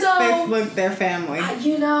 Why is Facebook their family?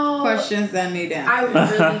 You know, questions that need answers.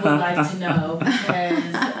 I really would like to know because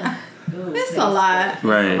it's a lot.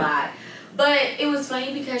 Right. It's a lot. But it was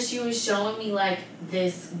funny because she was showing me, like,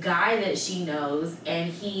 this guy that she knows, and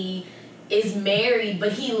he is married,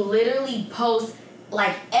 but he literally posts,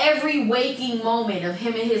 like, every waking moment of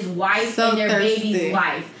him and his wife and their baby's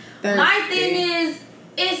life. My thing is,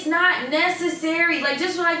 it's not necessary. Like,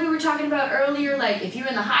 just like we were talking about earlier, like, if you're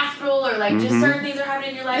in the hospital or, like, just certain things are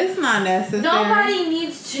happening in your life. It's not necessary. Nobody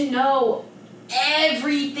needs to know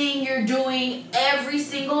everything you're doing every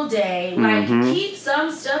single day. Like, keep some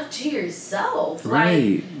stuff to yourself.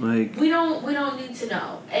 Right. Like we don't need to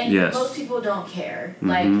know. And most people don't care.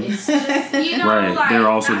 Like, it's just, you know, right. like, they're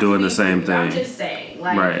also doing the same thing. I'm just saying.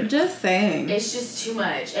 Like, just saying. It's just too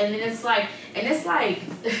much. And then it's like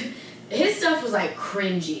his stuff was like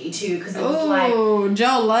cringy too, because it was like,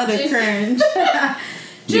 Joe loved to cringe.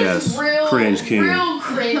 Just real cringe king. Real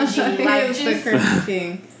cringy. Like, just the cringe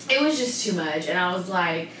king. It was just too much, and I was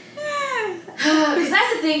like, because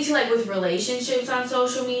that's the thing too, like with relationships on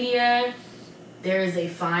social media, there is a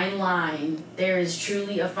fine line. There is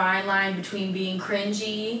truly a fine line between being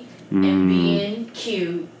cringy and being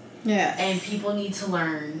cute. Yeah. And people need to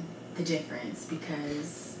learn the difference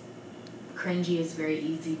because cringy is very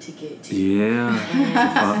easy to get to.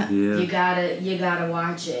 Yeah. You gotta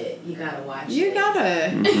watch it. You gotta watch it. You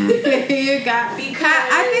gotta. Because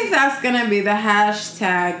I think that's gonna be the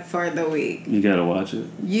hashtag for the week. You gotta watch it.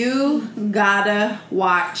 You gotta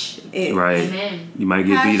watch it. Right. Amen. You might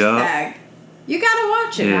get beat up. You gotta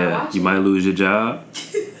watch it. Yeah. You might lose your job.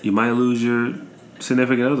 You might lose your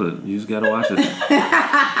significant other. You just gotta watch it.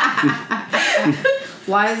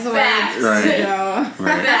 Wise words. Right.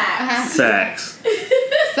 Facts.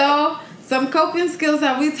 So, some coping skills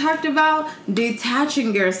that we talked about,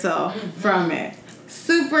 detaching yourself from it.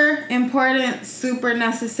 super important, super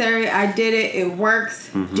necessary. I did it. It works.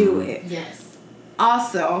 Do it. Yes.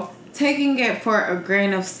 Also, taking it for a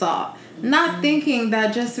grain of salt. Not thinking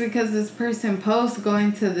that just because this person posts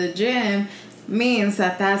going to the gym means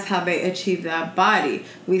that that's how they achieve that body.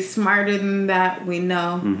 We smarter than that. We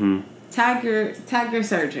know. Tag your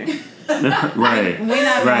surgeon. Right. We're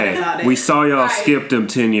not mad about it. We saw y'all skip them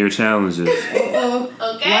 10-year challenges. Okay.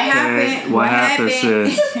 What happened? What happened,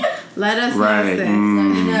 sis? Let us know, sis.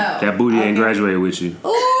 That booty ain't graduated with you.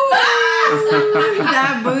 Ooh,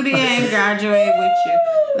 that booty ain't graduated with you.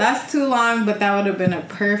 That's too long, but that would have been a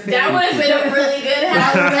perfect. That would have been a really good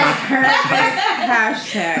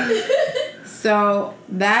hashtag. So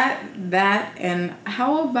that, and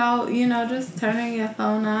how about, just turning your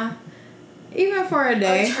phone off? Even for a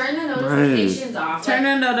day. Turn the notifications off. Turn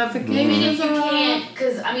the notifications off. Even if you can't,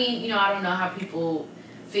 because, I don't know how people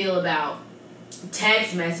feel about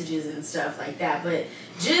text messages and stuff like that, but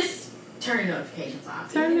just turn notifications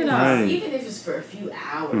off. Turn it off. Even if it's for a few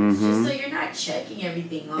hours, just so you're not checking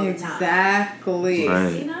everything all the time. Exactly.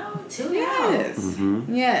 Right. Tune out.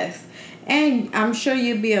 Yes. And I'm sure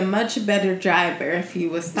you'd be a much better driver if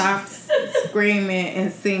you would stop screaming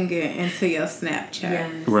and singing into your Snapchat.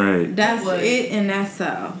 Yes. Right. That's it, and that's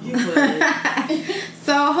all. You would.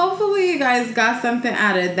 So hopefully you guys got something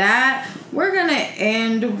out of that. We're going to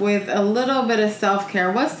end with a little bit of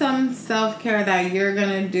self-care. What's some self-care that you're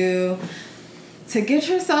going to do to get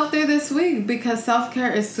yourself through this week? Because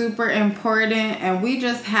self-care is super important, and we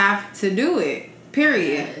just have to do it.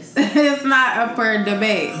 Period. Yes. It's not up for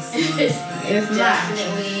debate. It's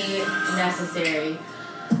definitely necessary.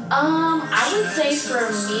 I would say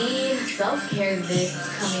for me, self-care this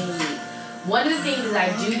coming week. One of the things is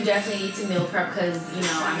I do definitely need to meal prep because,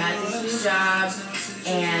 I'm at this new job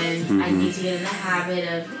and I need to get in the habit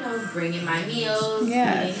of, bringing my meals,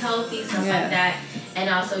 eating healthy, stuff like that. And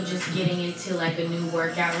also just getting into like a new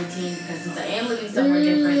workout routine because since I am living somewhere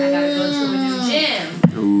different, I gotta go to a new gym.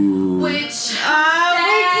 Ooh. Which we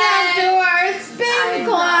can't do our spin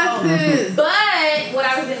classes. But what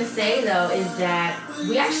I was gonna say though is that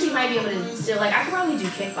we actually might be able to still I could probably do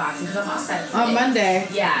kickboxing because I'm off that on Monday.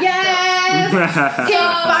 Yeah. Yes.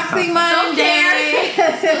 Kickboxing Monday.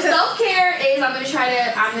 So self-care is I'm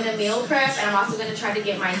gonna meal prep and I'm also gonna try to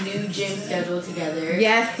get my new gym schedule together.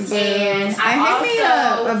 Yes, boo. And hit me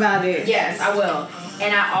up about it. Yes, I will.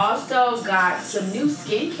 And I also got some new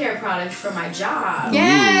skincare products for my job.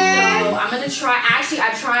 Yes. So I'm gonna try. Actually,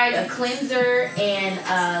 I tried a cleanser and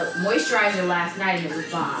a moisturizer last night, and it was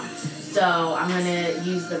bomb. So I'm gonna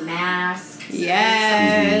use the mask.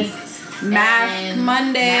 Yes. Mask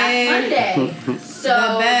Monday.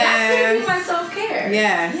 So that's gonna be my self-care.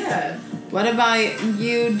 Yes. Yeah. What about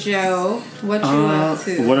you, Joe? What you up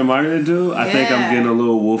to? What am I gonna do? I think I'm getting a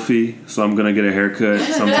little woofy, so I'm gonna get a haircut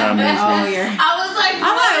sometime next week.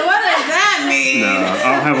 What does that mean? No,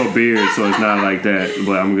 I don't have a beard, so it's not like that.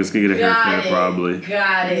 But I'm just gonna get a haircut probably.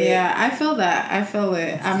 Got it. Yeah, I feel that. I feel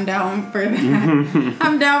it. I'm down for that.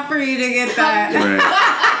 I'm down for you to get that. Right.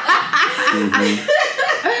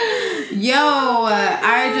 Yo,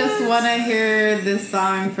 I just want to hear this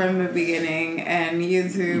song from the beginning, and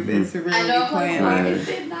YouTube is really playing it.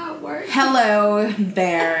 Did not work. Hello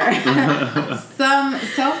there. Some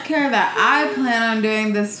self-care that I plan on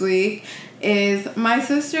doing this week is my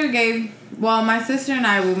sister and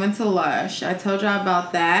I, we went to Lush. I told y'all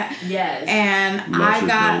about that. Yes. And Lush I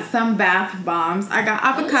got some bath bombs. I got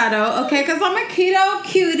avocado, okay, because I'm a keto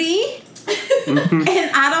cutie.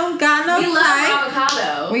 And I don't got no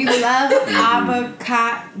type. We love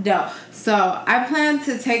avocado. So I plan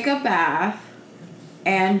to take a bath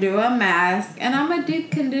and do a mask, and I'm gonna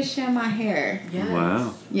deep condition my hair. Yes.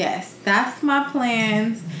 Wow. Yes, that's my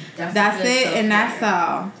plans. That's it, and that's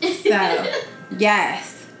all. So,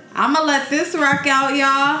 yes. I'm gonna let this rock out,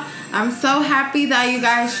 y'all. I'm so happy that you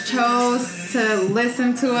guys chose to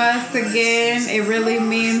listen to us again. It really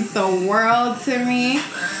means the world to me.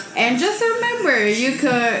 And just remember, you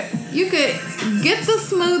could get the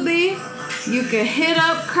smoothie, you could hit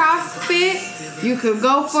up CrossFit, you could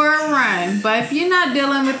go for a run. But if you're not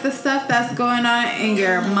dealing with the stuff that's going on in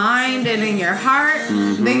your mind and in your heart,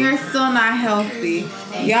 then you're still not healthy.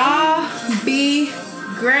 Y'all be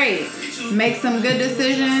great. Make some good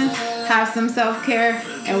decisions. Have some self-care.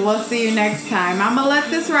 And we'll see you next time. I'm going to let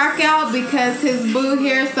this rock out because his boo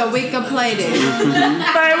here so we can play this.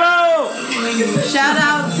 Fabo! Shout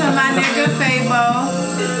out to my nigga Fabo.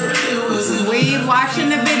 We watching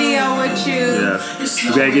the video with you. Yeah. We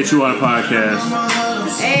gotta get you on a podcast.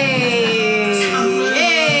 Hey.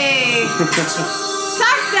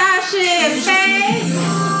 Talk that shit, babe.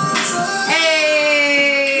 Hey.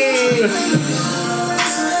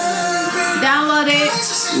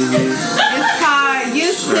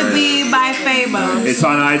 It's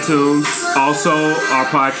on iTunes. Also, our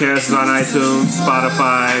podcast is on iTunes,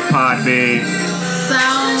 Spotify, Podbean,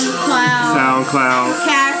 SoundCloud,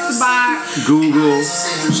 Castbox, Google.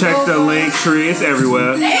 Check the link tree. It's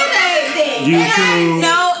everywhere. YouTube.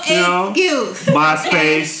 No excuse.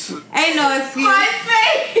 MySpace. Ain't no excuse.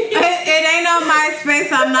 MySpace. It ain't no MySpace.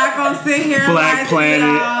 I'm not gonna sit here. Black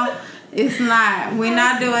Planet. It's not. We're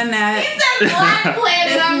not doing that. It's Black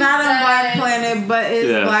Planet. It's not a Black Planet, but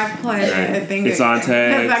it's Black Planet. Right. I think it's on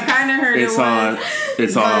tag. Because I kind of heard it's it was.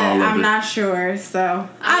 It's on all of I'm it. not sure, so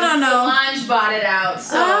I don't know. Solange bought it out.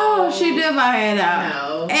 So Oh, she did buy it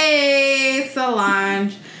out. No. Hey,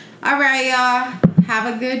 Solange. All right, y'all.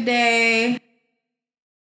 Have a good day.